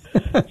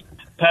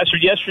 Pastor,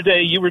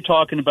 yesterday you were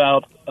talking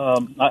about,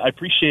 I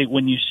appreciate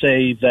when you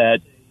say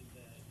that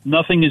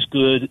nothing is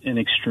good in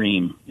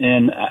extreme.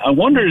 And I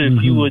wondered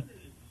if you would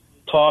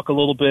talk a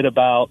little bit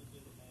about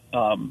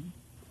our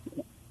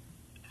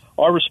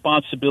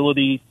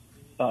responsibility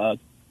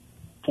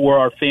for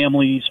our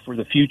families, for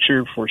the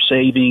future, for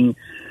saving.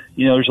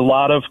 You know, there's a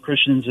lot of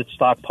Christians that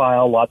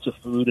stockpile lots of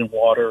food and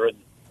water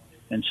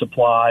and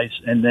supplies.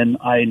 And then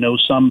I know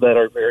some that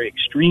are very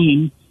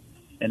extreme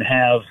and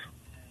have,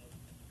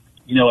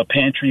 you know, a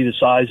pantry the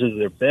size of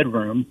their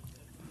bedroom.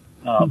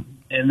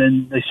 And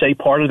then they say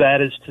part of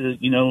that is to,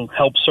 you know,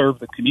 help serve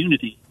the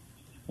community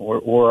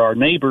or our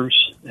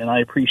neighbors. And I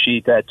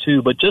appreciate that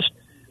too. But just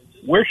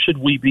where should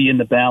we be in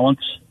the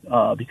balance?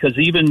 Because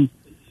even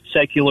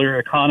secular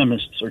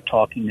economists are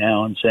talking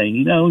now and saying,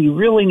 you know, you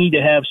really need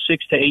to have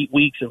 6 to 8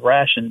 weeks of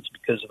rations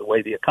because of the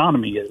way the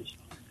economy is.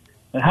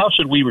 And how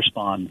should we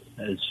respond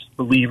as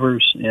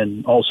believers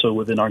and also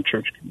within our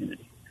church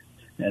community?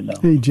 And,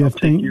 hey, Jeff,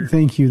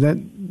 thank you.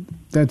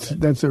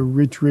 That's a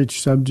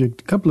rich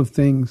subject. A couple of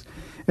things.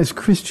 As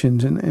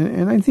Christians,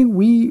 and I think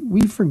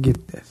we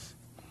forget this.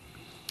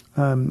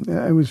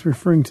 I was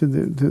referring to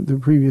the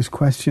previous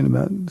question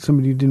about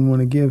somebody who didn't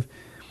want to give.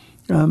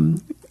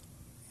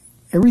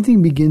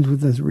 Everything begins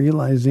with us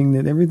realizing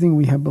that everything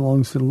we have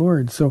belongs to the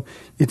Lord. So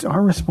it's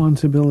our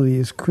responsibility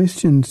as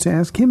Christians to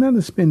ask Him how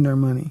to spend our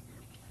money.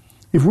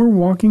 If we're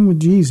walking with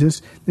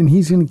Jesus, then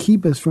He's going to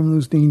keep us from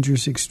those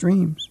dangerous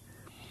extremes.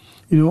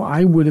 You know,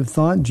 I would have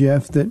thought,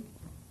 Jeff, that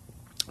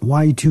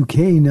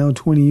Y2K now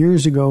 20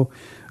 years ago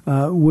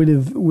would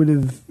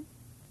have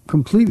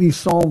completely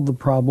solved the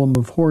problem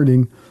of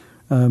hoarding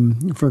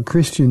for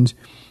Christians,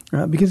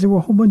 because there were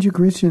a whole bunch of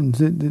Christians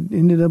that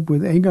ended up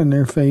with egg on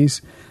their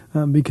face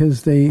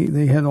because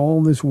they had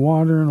all this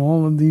water and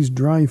all of these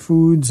dry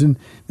foods, and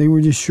they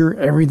were just sure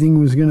everything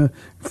was going to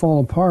fall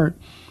apart.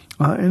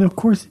 And of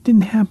course, it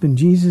didn't happen.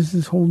 Jesus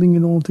is holding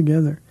it all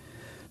together.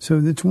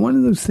 So it's one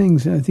of those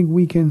things that I think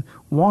we can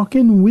walk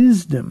in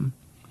wisdom,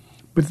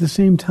 but at the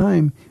same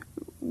time,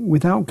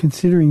 without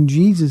considering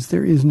Jesus,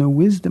 there is no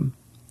wisdom.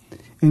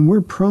 And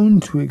we're prone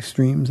to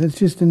extremes. That's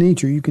just the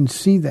nature. You can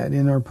see that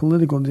in our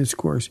political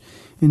discourse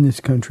in this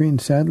country. And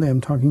sadly,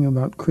 I'm talking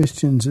about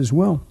Christians as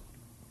well.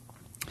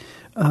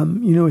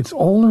 You know, it's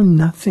all or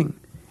nothing.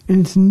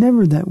 And it's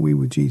never that way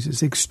with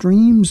Jesus.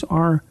 Extremes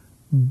are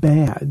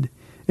bad.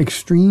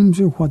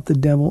 Extremes are what the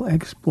devil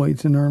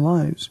exploits in our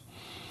lives.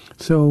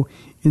 So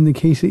in the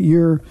case that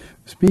you're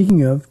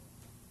speaking of,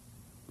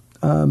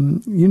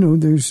 you know,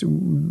 there's,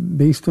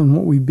 based on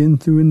what we've been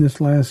through in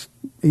this last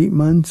 8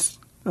 months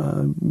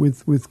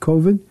with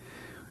COVID,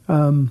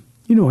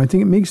 you know, I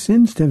think it makes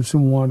sense to have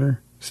some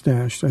water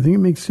stashed. I think it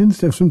makes sense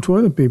to have some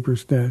toilet paper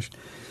stashed.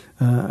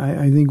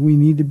 I think we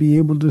need to be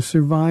able to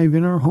survive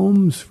in our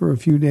homes for a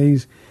few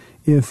days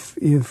if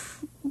you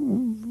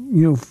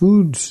know,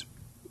 foods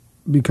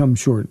become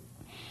short.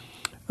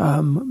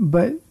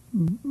 But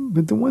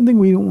the one thing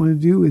we don't want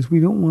to do is we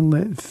don't want to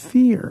let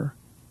fear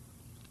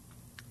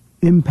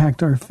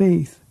impact our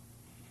faith.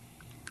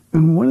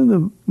 And one of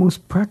the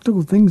most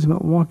practical things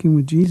about walking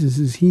with Jesus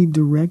is He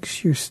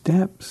directs your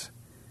steps.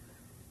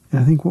 And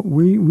I think what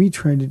we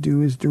try to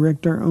do is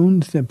direct our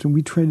own steps, and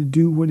we try to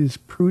do what is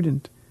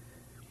prudent.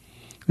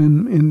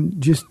 And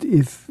just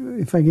if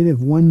I could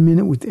have 1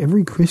 minute with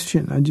every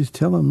Christian, I just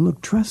tell them,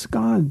 look, trust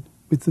God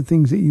with the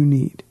things that you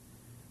need.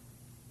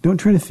 Don't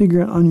try to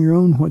figure out on your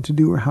own what to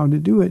do or how to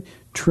do it.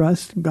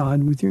 Trust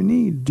God with your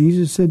need.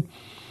 Jesus said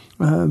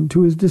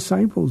to His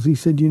disciples, He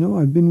said, you know,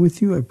 I've been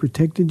with you, I've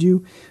protected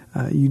you.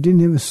 You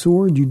didn't have a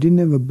sword, you didn't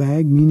have a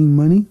bag, meaning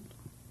money.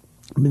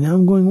 But now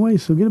I'm going away,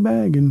 so get a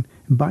bag and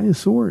buy a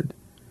sword.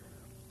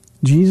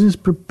 Jesus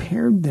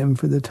prepared them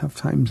for the tough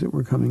times that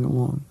were coming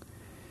along.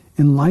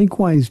 And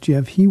likewise,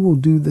 Jeff, He will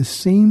do the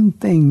same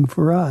thing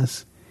for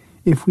us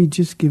if we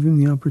just give Him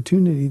the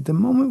opportunity. The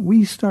moment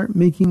we start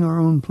making our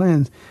own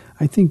plans,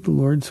 I think the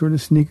Lord sort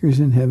of snickers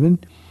in heaven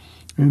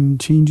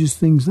and changes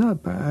things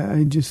up.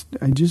 I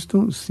just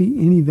don't see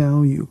any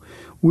value.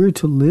 We're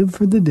to live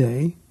for the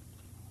day.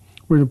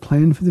 We're to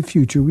plan for the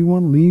future. We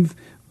want to leave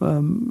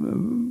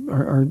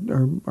our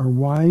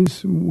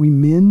wives. We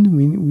want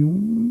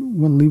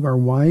to leave our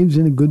wives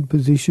in a good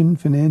position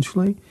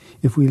financially.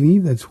 If we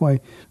leave, that's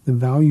why the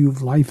value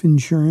of life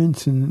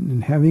insurance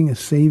and having a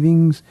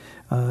savings,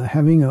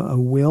 having a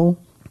will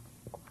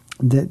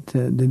that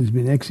has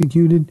been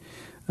executed.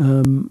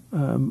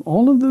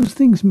 All of those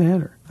things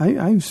matter.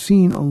 I've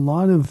seen a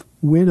lot of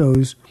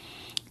widows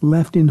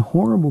left in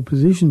horrible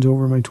positions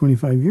over my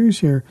 25 years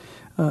here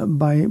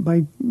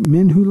by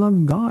men who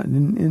love God.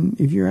 And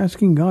if you're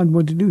asking God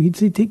what to do, He'd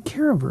say, take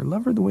care of her.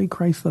 Love her the way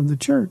Christ loved the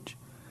church.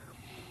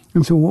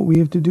 And so what we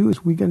have to do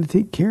is we got to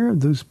take care of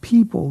those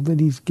people that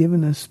He's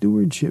given us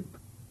stewardship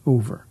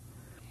over.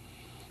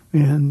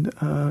 And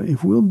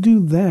if we'll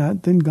do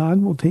that, then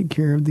God will take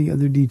care of the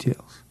other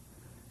details.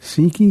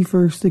 Seek ye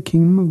first the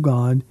kingdom of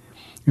God,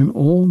 and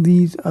all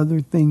these other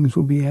things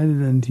will be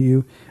added unto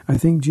you. I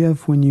think,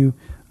 Jeff, when you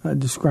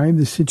describe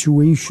the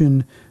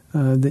situation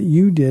that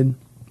you did,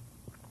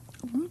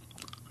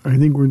 I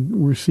think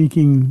we're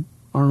seeking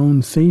our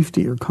own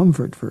safety or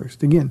comfort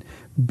first. Again,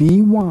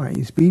 be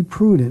wise, be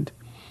prudent,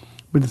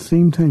 but at the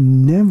same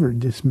time, never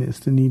dismiss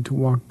the need to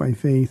walk by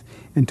faith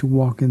and to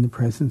walk in the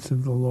presence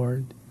of the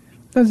Lord.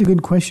 That's a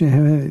good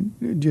question.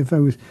 Jeff, I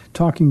was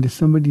talking to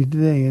somebody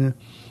today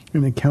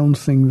in a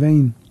counseling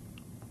vein.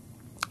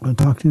 I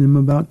talked to them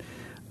about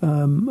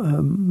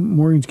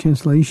mortgage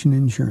cancellation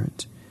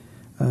insurance.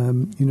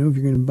 If you're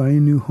going to buy a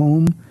new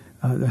home,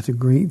 that's a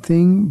great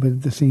thing, but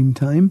at the same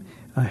time,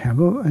 have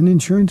an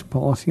insurance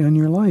policy on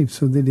your life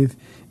so that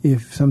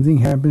if something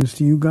happens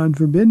to you, God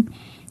forbid,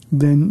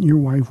 then your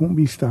wife won't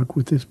be stuck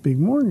with this big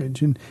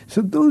mortgage. And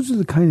so those are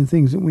the kind of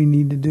things that we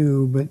need to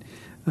do. But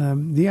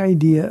the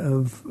idea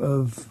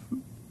of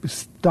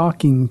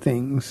stocking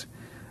things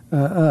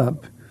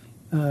up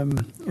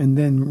and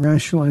then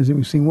rationalizing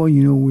and saying, well,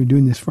 we're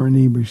doing this for our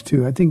neighbors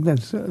too. I think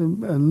that's a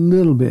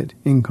little bit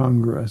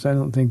incongruous. I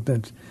don't think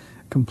that's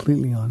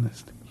completely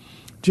honest.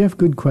 Jeff,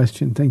 good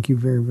question. Thank you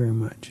very, very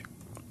much.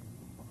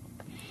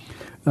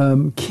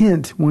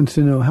 Kent wants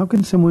to know, how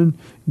can someone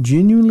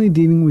genuinely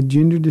dealing with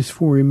gender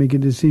dysphoria make a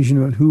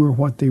decision about who or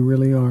what they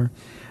really are?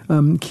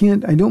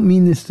 Kent, I don't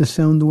mean this to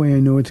sound the way I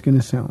know it's going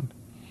to sound.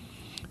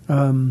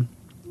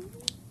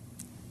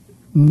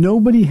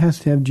 Nobody has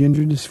to have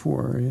gender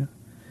dysphoria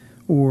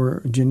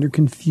or gender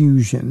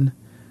confusion,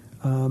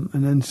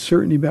 an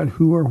uncertainty about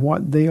who or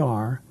what they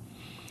are,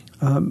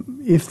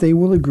 if they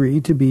will agree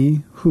to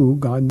be who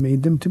God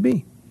made them to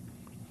be.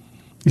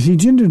 You see,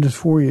 gender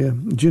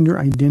dysphoria, gender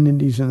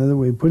identity is another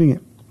way of putting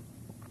it,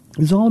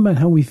 is all about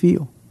how we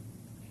feel.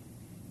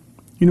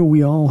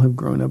 We all have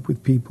grown up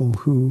with people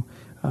who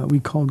we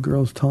called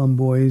girls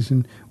tomboys,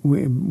 and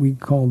we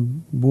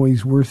called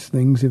boys worse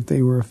things if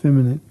they were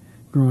effeminate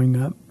growing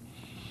up.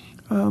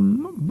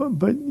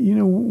 But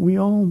we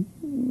all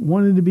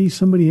wanted to be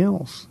somebody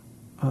else.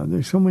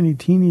 There's so many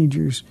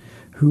teenagers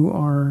who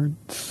are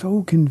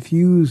so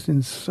confused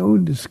and so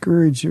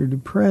discouraged or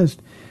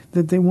depressed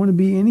that they want to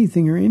be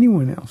anything or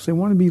anyone else. They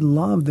want to be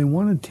loved. They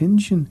want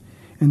attention.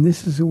 And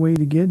this is a way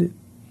to get it.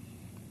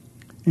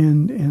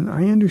 And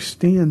I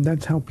understand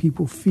that's how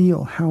people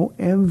feel.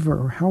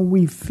 However, how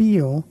we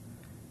feel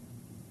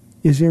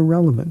is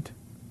irrelevant.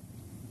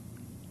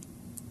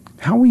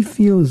 How we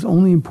feel is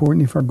only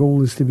important if our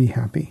goal is to be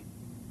happy.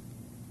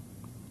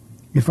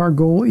 If our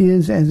goal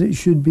is, as it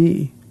should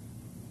be,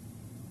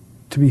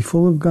 to be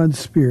full of God's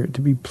Spirit,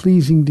 to be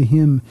pleasing to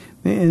Him,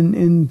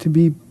 and to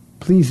be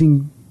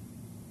pleasing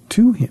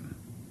to Him,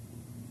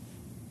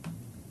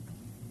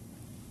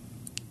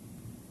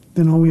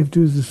 then all we have to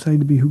do is decide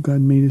to be who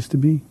God made us to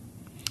be.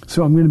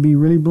 So I'm going to be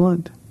really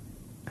blunt.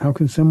 How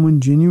can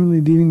someone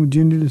genuinely dealing with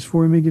gender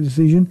dysphoria make a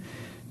decision?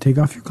 Take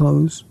off your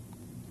clothes,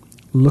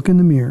 look in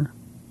the mirror,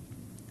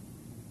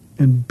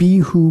 and be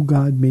who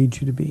God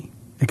made you to be.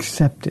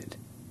 Accept it.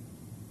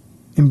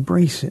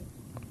 Embrace it.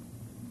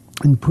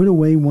 And put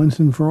away once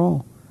and for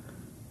all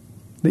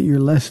that you're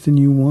less than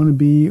you want to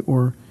be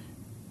or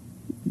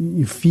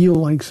you feel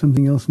like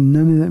something else.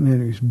 None of that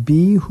matters.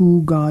 Be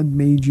who God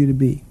made you to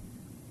be.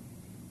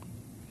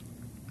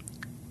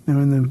 Now,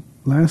 in the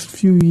last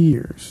few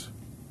years,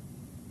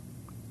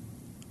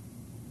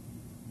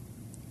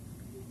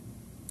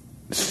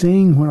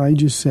 saying what I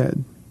just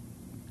said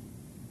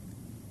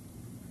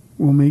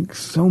will make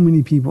so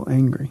many people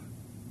angry.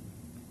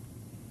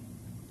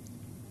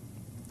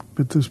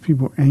 But those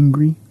people are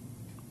angry.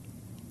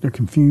 They're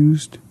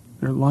confused.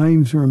 Their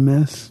lives are a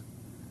mess.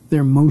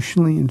 They're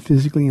emotionally and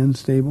physically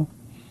unstable.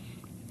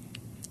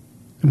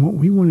 And what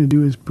we want to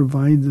do is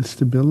provide the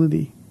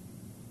stability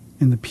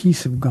and the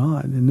peace of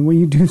God. And the way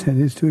you do that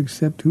is to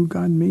accept who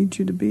God made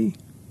you to be.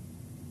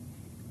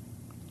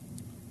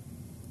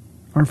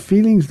 Our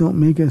feelings don't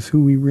make us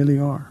who we really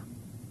are.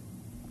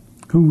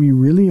 Who we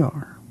really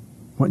are,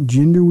 what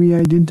gender we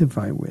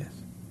identify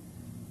with,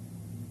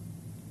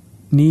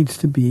 needs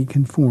to be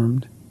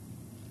conformed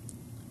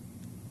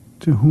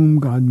to whom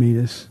God made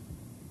us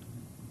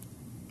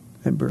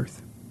at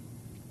birth.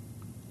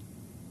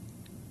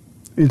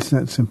 It's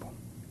that simple.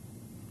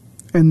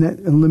 And that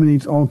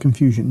eliminates all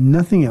confusion.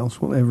 Nothing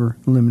else will ever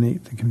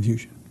eliminate the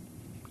confusion.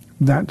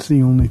 That's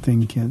the only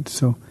thing, Kent.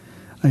 So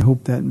I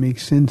hope that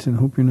makes sense and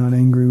hope you're not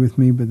angry with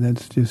me, but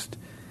that's just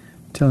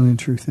telling the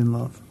truth in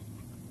love.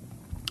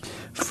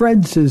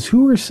 Fred says,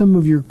 who are some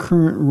of your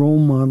current role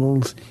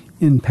models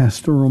in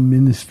pastoral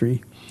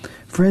ministry?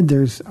 Fred,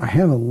 I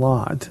have a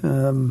lot.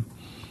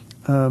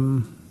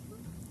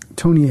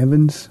 Tony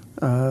Evans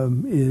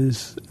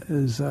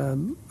is a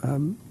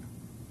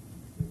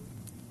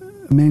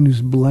man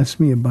who's blessed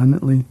me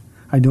abundantly.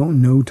 I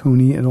don't know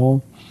Tony at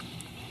all,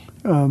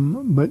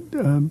 but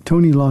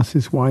Tony lost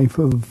his wife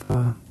of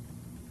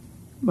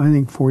I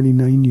think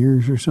 49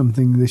 years or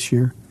something this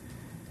year.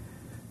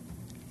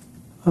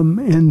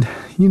 And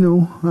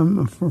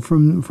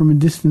from a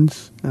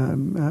distance,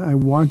 I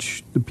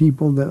watch the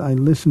people that I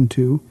listen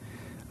to.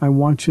 I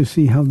watch to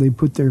see how they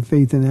put their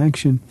faith in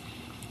action.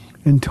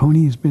 And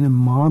Tony has been a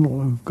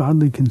model of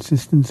godly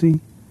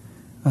consistency,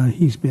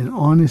 He's been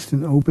honest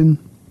and open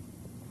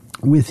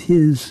with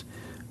his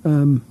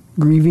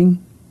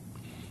grieving.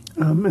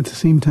 At the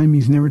same time,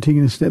 he's never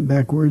taken a step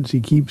backwards. He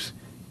keeps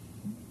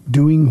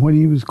doing what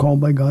he was called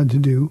by God to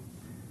do.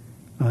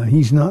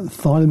 He's not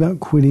thought about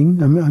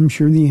quitting. I'm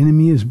sure the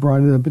enemy has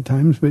brought it up at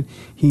times, but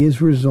he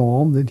is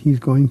resolved that he's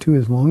going to,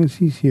 as long as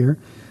he's here,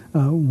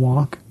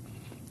 walk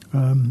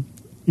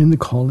in the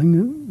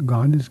calling that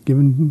God has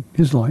given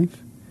his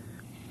life.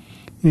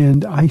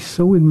 And I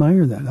so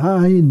admire that.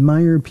 I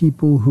admire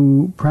people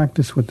who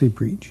practice what they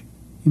preach.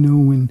 You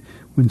know,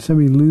 when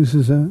somebody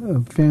loses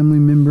a family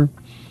member,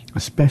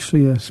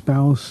 especially a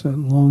spouse, a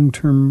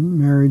long-term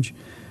marriage,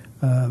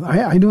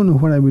 I don't know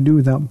what I would do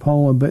without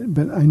Paula,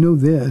 but I know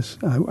this.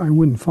 I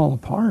wouldn't fall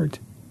apart.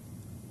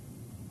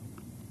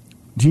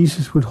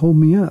 Jesus would hold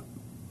me up.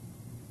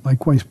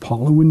 Likewise,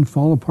 Paula wouldn't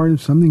fall apart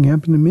if something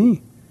happened to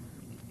me.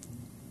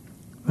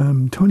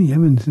 Tony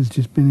Evans has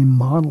just been a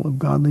model of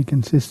godly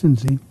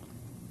consistency.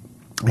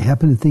 I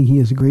happen to think he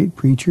is a great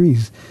preacher.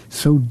 He's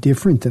so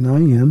different than I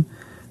am.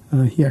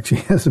 He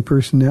actually has a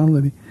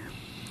personality.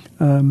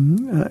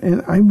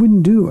 And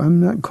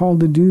I'm not called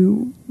to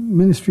do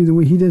ministry the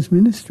way he does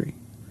ministry.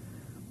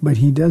 But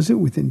he does it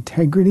with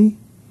integrity.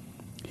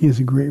 He has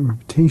a great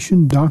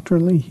reputation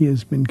doctrinally. He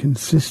has been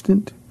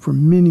consistent for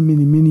many,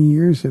 many, many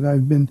years that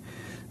I've been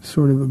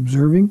sort of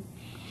observing.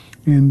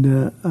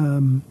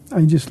 And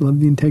I just love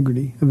the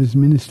integrity of his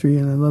ministry,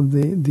 and I love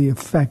the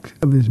effect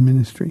of his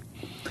ministry.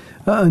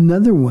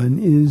 Another one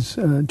is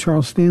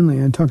Charles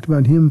Stanley. I talked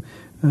about him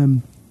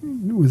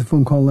with a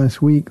phone call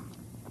last week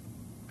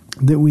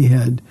that we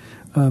had.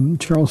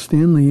 Charles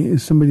Stanley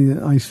is somebody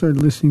that I started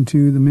listening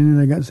to the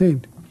minute I got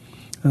saved.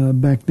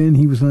 Back then,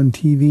 he was on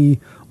TV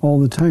all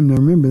the time. Now,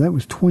 remember, that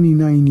was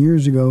 29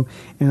 years ago,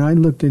 and I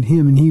looked at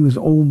him, and he was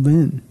old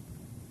then.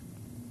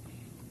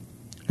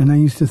 And I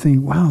used to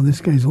think, wow,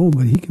 this guy's old,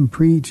 but he can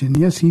preach. And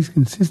yes, he's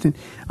consistent.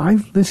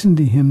 I've listened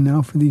to him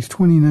now for these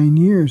 29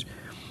 years.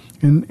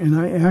 And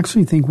I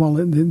actually think while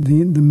the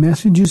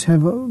messages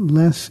have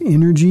less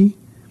energy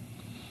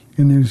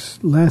and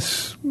there's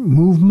less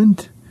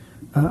movement,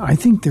 I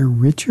think they're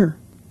richer,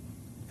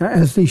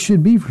 as they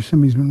should be for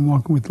somebody who's been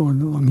walking with the Lord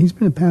that long. He's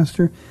been a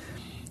pastor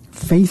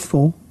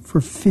faithful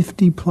for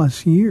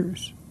 50-plus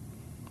years.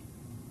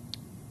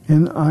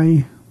 And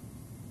I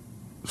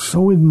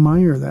so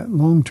admire that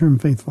long-term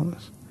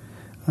faithfulness.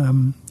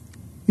 In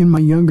my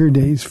younger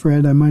days,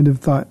 Fred, I might have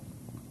thought,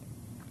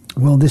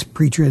 well, this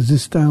preacher has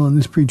this style and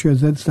this preacher has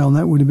that style, and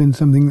that would have been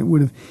something that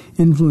would have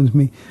influenced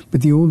me.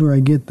 But the older I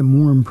get, the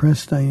more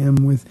impressed I am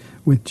with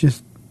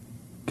just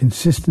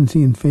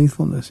consistency and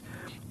faithfulness.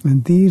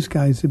 And these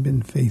guys have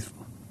been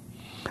faithful.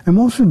 I'm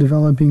also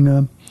developing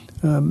a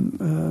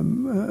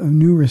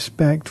new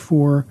respect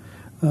for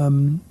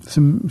some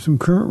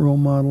current role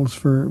models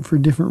for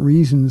different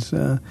reasons.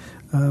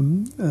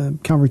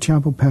 Calvary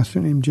Chapel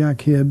pastor named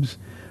Jack Hibbs,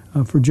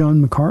 for John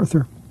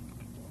MacArthur.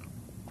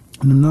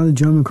 And I'm not a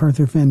John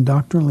MacArthur fan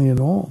doctrinally at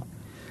all.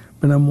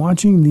 But I'm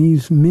watching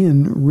these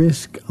men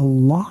risk a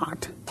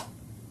lot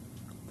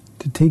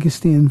to take a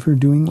stand for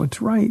doing what's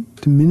right,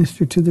 to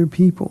minister to their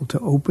people, to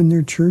open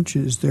their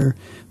churches. They're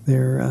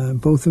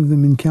both of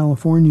them in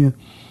California,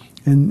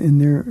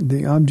 and they're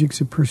the objects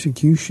of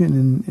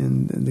persecution,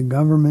 and the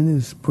government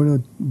has put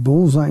a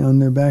bullseye on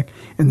their back,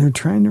 and they're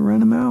trying to run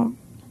them out.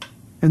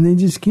 And they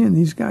just can't.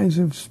 These guys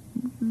have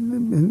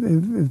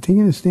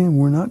taken a stand.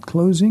 We're not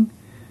closing.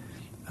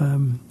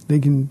 They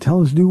can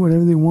tell us do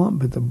whatever they want,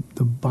 but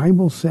the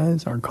Bible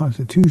says, our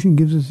Constitution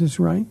gives us this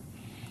right.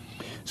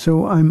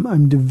 So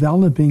I'm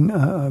developing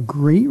a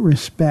great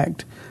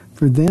respect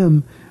for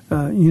them.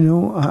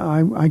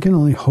 I can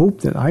only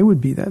hope that I would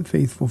be that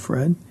faithful,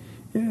 Fred,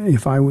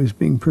 if I was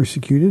being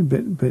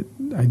persecuted, but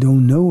I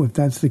don't know if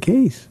that's the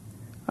case.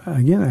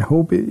 Again, I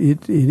hope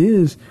it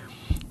is.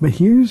 But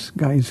here's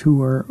guys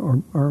who are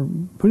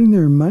putting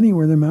their money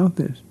where their mouth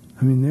is.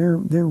 I mean,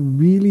 they're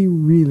really,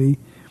 really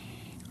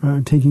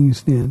taking a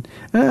stand.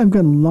 And I've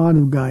got a lot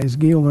of guys,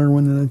 Gail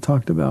Irwin that I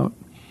talked about,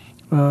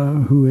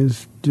 who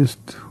is just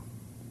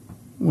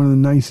one of the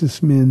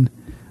nicest men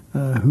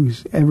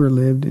who's ever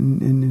lived,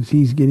 and as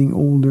he's getting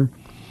older,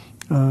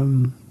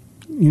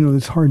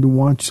 it's hard to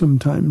watch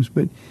sometimes,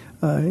 but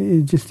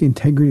just the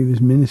integrity of his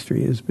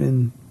ministry has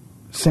been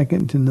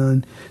second to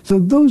none. So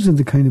those are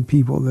the kind of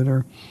people that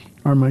are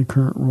my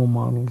current role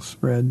models,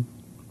 Fred.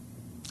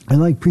 I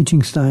like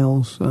preaching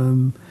styles.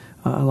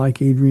 I like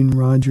Adrian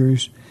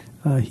Rogers.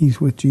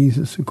 He's with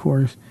Jesus, of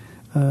course.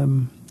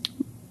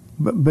 But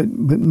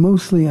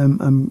mostly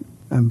I'm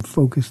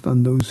focused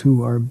on those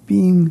who are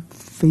being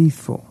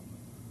faithful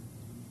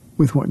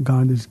with what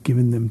God has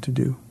given them to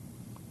do.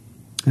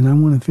 And I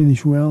want to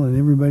finish well, and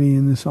everybody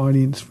in this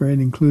audience, Fred,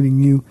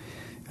 including you,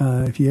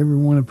 if you ever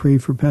want to pray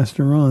for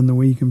Pastor Ron, the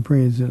way you can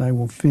pray is that I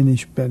will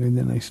finish better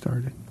than I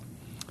started.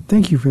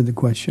 Thank you for the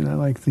question. I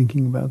like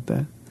thinking about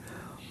that.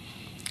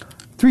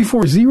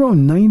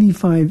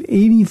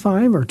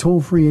 340-9585 or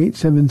toll-free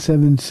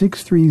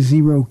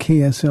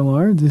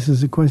 877-630-KSLR. This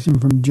is a question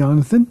from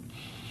Jonathan.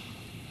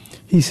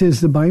 He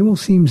says the Bible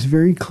seems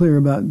very clear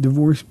about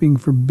divorce being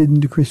forbidden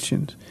to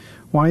Christians.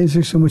 Why is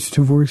there so much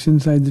divorce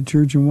inside the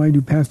church, and why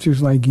do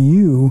pastors like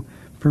you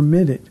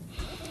permit it?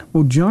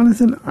 Well,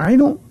 Jonathan, I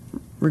don't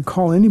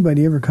recall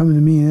anybody ever coming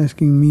to me and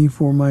asking me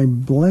for my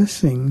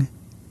blessing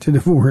to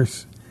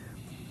divorce.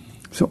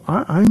 So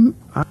I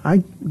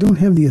don't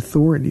have the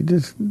authority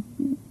to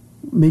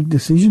make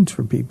decisions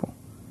for people.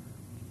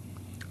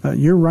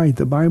 You're right.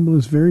 The Bible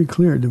is very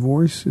clear.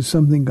 Divorce is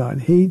something God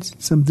hates,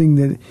 something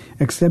that,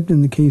 except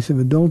in the case of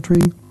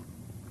adultery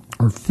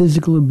or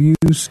physical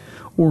abuse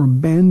or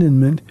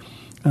abandonment,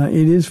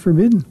 it is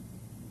forbidden.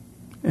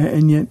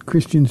 And yet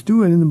Christians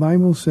do it. And the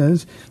Bible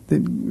says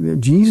that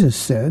Jesus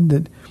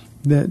said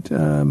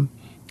that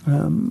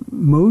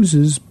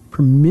Moses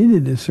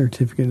permitted a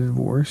certificate of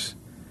divorce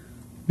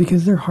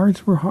because their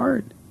hearts were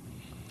hard.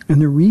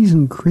 And the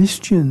reason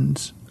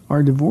Christians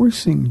are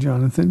divorcing,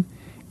 Jonathan,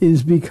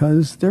 is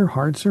because their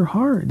hearts are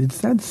hard. It's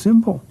that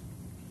simple.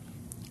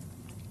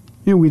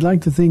 You know, we'd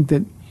like to think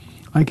that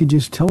I could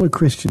just tell a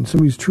Christian,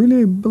 somebody who's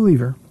truly a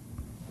believer,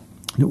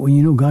 that, well,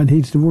 you know, God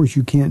hates divorce,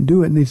 you can't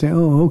do it. And they say,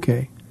 oh,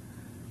 okay.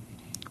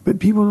 But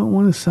people don't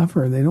want to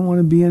suffer. They don't want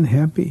to be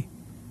unhappy.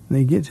 And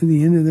they get to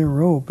the end of their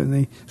rope and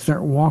they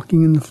start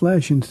walking in the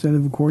flesh instead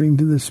of according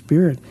to the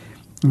Spirit.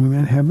 And when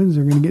that happens,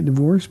 they're going to get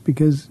divorced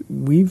because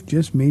we've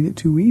just made it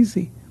too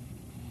easy.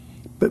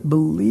 But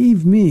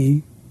believe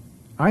me,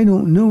 I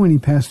don't know any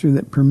pastor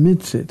that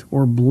permits it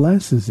or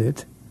blesses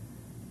it.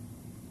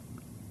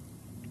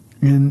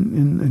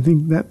 And I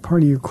think that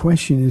part of your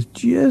question is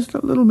just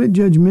a little bit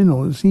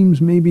judgmental. It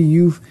seems maybe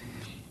you've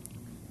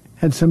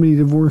had somebody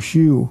divorce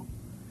you,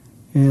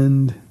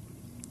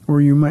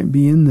 or you might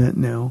be in that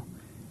now,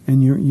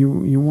 and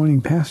you're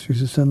wanting pastors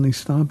to suddenly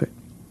stop it.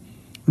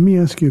 Let me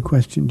ask you a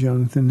question,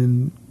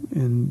 Jonathan,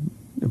 and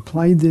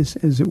apply this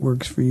as it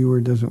works for you or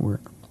it doesn't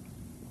work.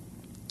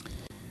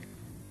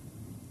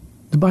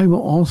 The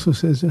Bible also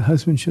says that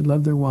husbands should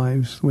love their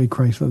wives the way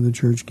Christ loved the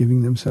church,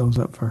 giving themselves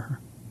up for her.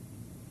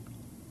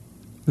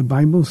 The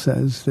Bible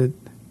says that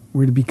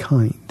we're to be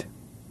kind.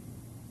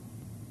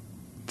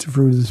 It's a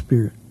fruit of the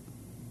Spirit.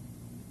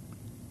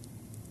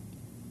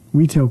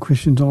 We tell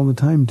Christians all the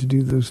time to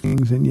do those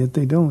things, and yet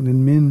they don't.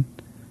 And men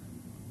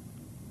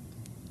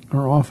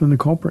are often the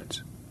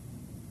culprits.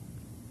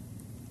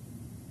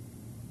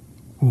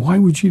 Why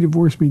would she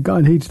divorce me?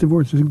 God hates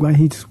divorce. God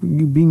hates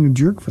you being a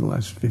jerk for the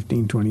last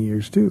 15, 20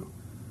 years too.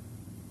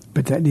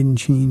 But that didn't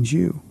change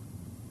you.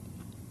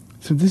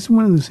 So this is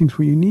one of those things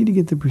where you need to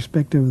get the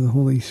perspective of the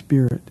Holy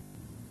Spirit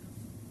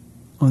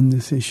on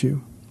this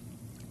issue.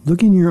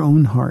 Look in your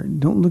own heart.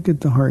 Don't look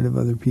at the heart of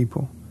other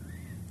people.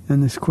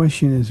 And this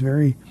question is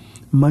very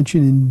much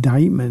an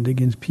indictment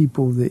against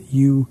people that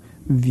you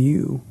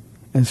view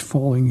as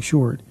falling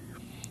short.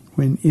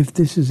 When if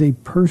this is a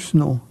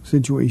personal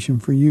situation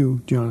for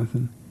you,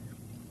 Jonathan,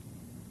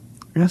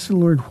 ask the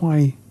Lord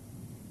why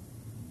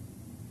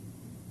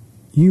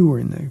you are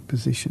in that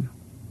position.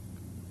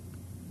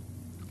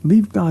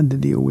 Leave God to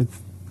deal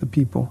with the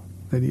people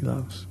that He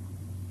loves.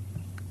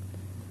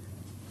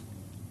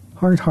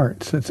 Hard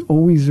hearts, that's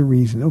always the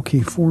reason. Okay,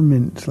 4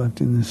 minutes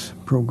left in this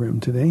program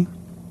today.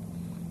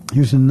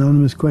 Here's an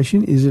anonymous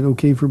question. Is it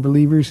okay for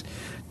believers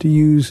to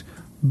use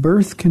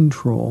birth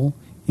control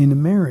in a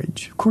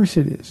marriage? Of course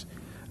it is.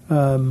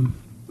 I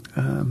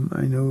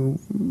know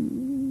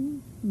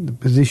the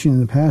position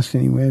in the past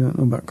anyway. I don't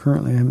know about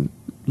currently. I haven't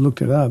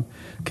looked it up.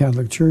 The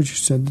Catholic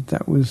Church said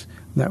that was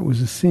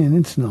a sin.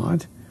 It's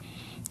not.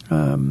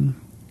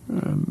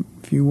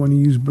 If you want to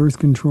use birth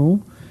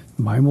control,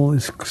 the Bible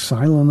is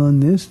silent on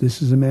this.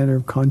 This is a matter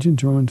of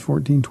conscience. Romans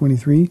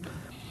 14:23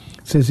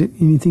 says that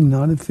anything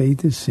not of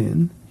faith is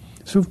sin.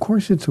 So of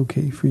course it's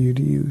okay for you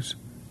to use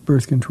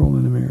birth control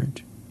in a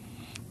marriage.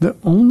 The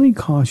only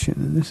caution,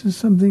 and this is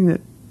something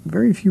that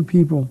very few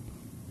people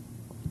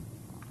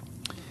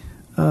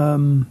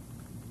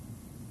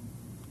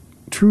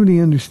truly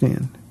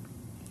understand.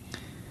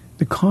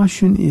 The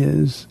caution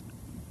is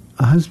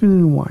a husband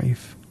and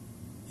wife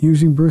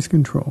using birth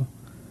control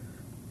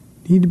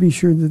need to be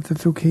sure that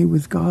that's okay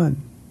with God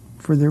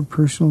for their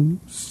personal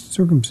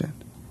circumstance.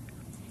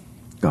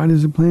 God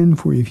has a plan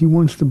for you. If He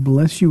wants to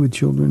bless you with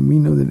children, we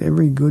know that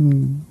every good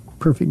and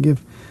perfect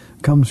gift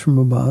comes from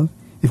above.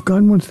 If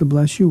God wants to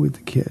bless you with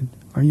a kid,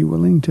 are you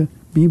willing to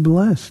be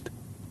blessed?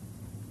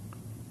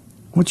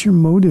 What's your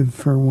motive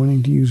for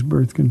wanting to use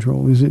birth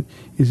control? Is it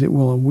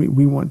well,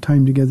 we want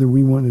time together,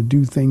 we want to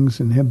do things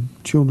and have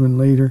children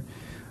later.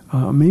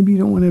 Maybe you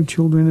don't want to have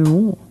children at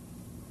all.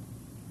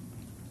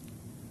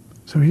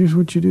 So here's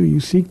what you do. You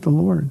seek the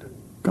Lord.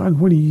 God,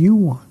 what do you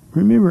want?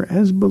 Remember,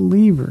 as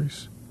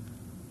believers,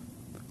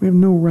 we have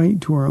no right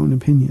to our own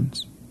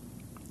opinions.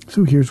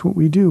 So here's what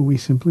we do. We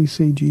simply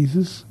say,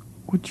 Jesus,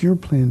 what's your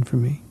plan for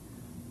me?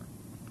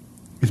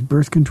 Is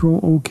birth control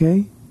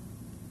okay?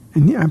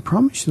 And I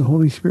promise you the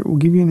Holy Spirit will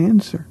give you an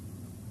answer.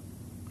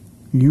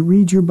 You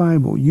read your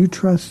Bible. You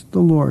trust the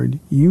Lord.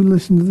 You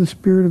listen to the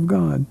Spirit of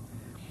God.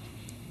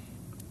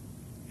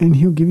 And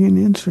He'll give you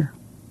an answer.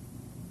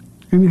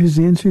 And if His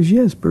answer is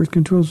yes, birth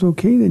control is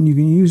okay, then you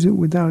can use it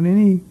without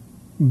any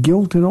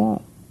guilt at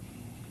all.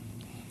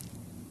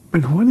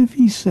 But what if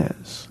he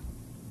says,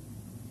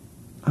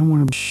 I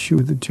want to shoot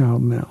with the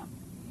child now?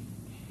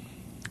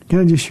 Can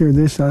I just share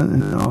this?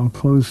 And I'll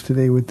close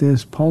today with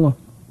this. Paula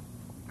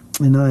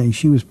and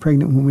she was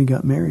pregnant when we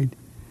got married.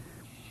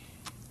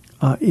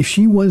 If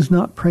she was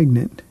not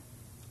pregnant,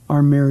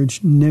 our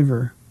marriage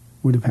never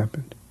would have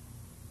happened.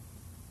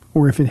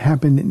 Or if it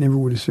happened, it never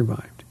would have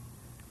survived.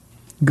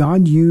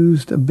 God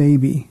used a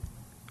baby,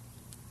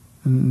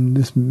 and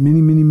this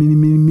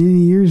many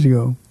years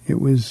ago, it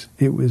was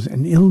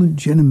an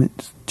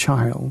illegitimate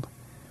child.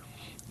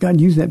 God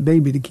used that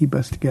baby to keep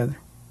us together.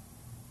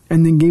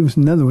 And then gave us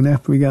another one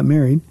after we got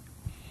married.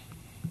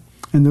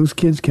 And those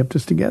kids kept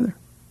us together.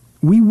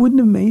 We wouldn't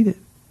have made it.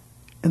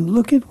 And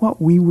look at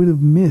what we would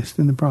have missed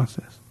in the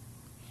process.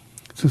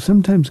 So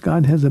sometimes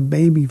God has a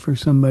baby for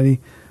somebody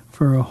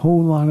for a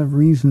whole lot of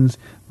reasons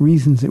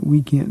that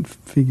we can't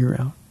figure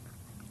out.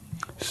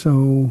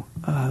 So,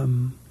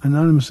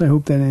 Anonymous, I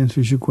hope that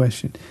answers your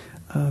question.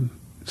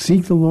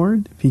 Seek the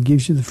Lord. If he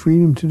gives you the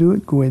freedom to do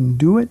it, go ahead and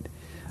do it.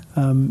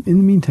 In the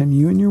meantime,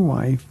 you and your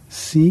wife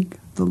seek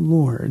the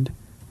Lord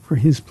for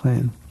his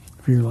plan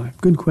for your life.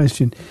 Good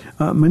question.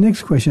 My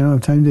next question, I don't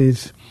have time today,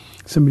 is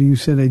somebody who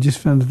said, I just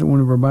found out that one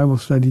of our Bible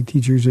study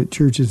teachers at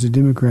church is a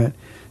Democrat.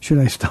 Should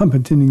I stop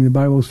attending the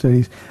Bible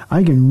studies?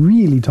 I can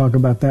really talk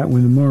about that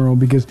one tomorrow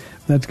because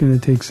that's going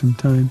to take some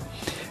time.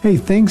 Hey,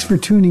 thanks for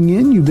tuning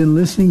in. You've been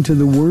listening to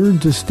The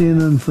Word to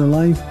Stand On for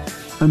Life.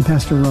 I'm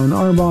Pastor Ron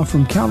Arbaugh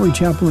from Calvary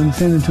Chapel in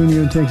San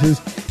Antonio, Texas,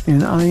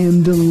 and I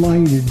am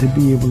delighted to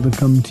be able to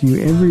come to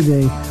you every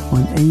day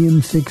on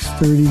AM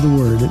 630 The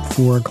Word at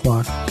 4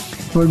 o'clock.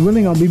 Lord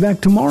willing, I'll be back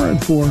tomorrow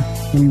at 4.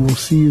 We will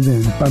see you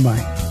then.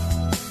 Bye-bye.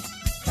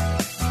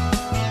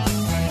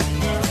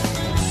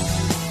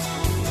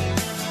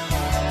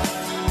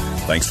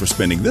 Thanks for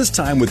spending this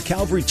time with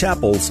Calvary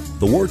Chapel's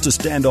The Word to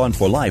Stand On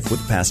for Life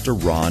with Pastor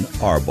Ron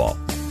Arbaugh.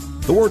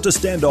 The Word to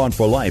Stand On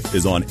for Life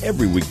is on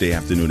every weekday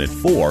afternoon at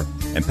 4,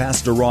 and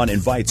Pastor Ron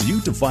invites you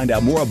to find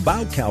out more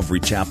about Calvary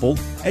Chapel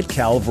at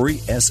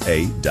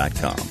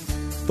calvarysa.com.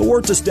 The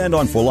Word to Stand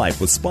On for Life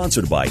was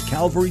sponsored by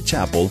Calvary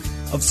Chapel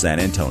of San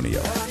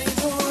Antonio.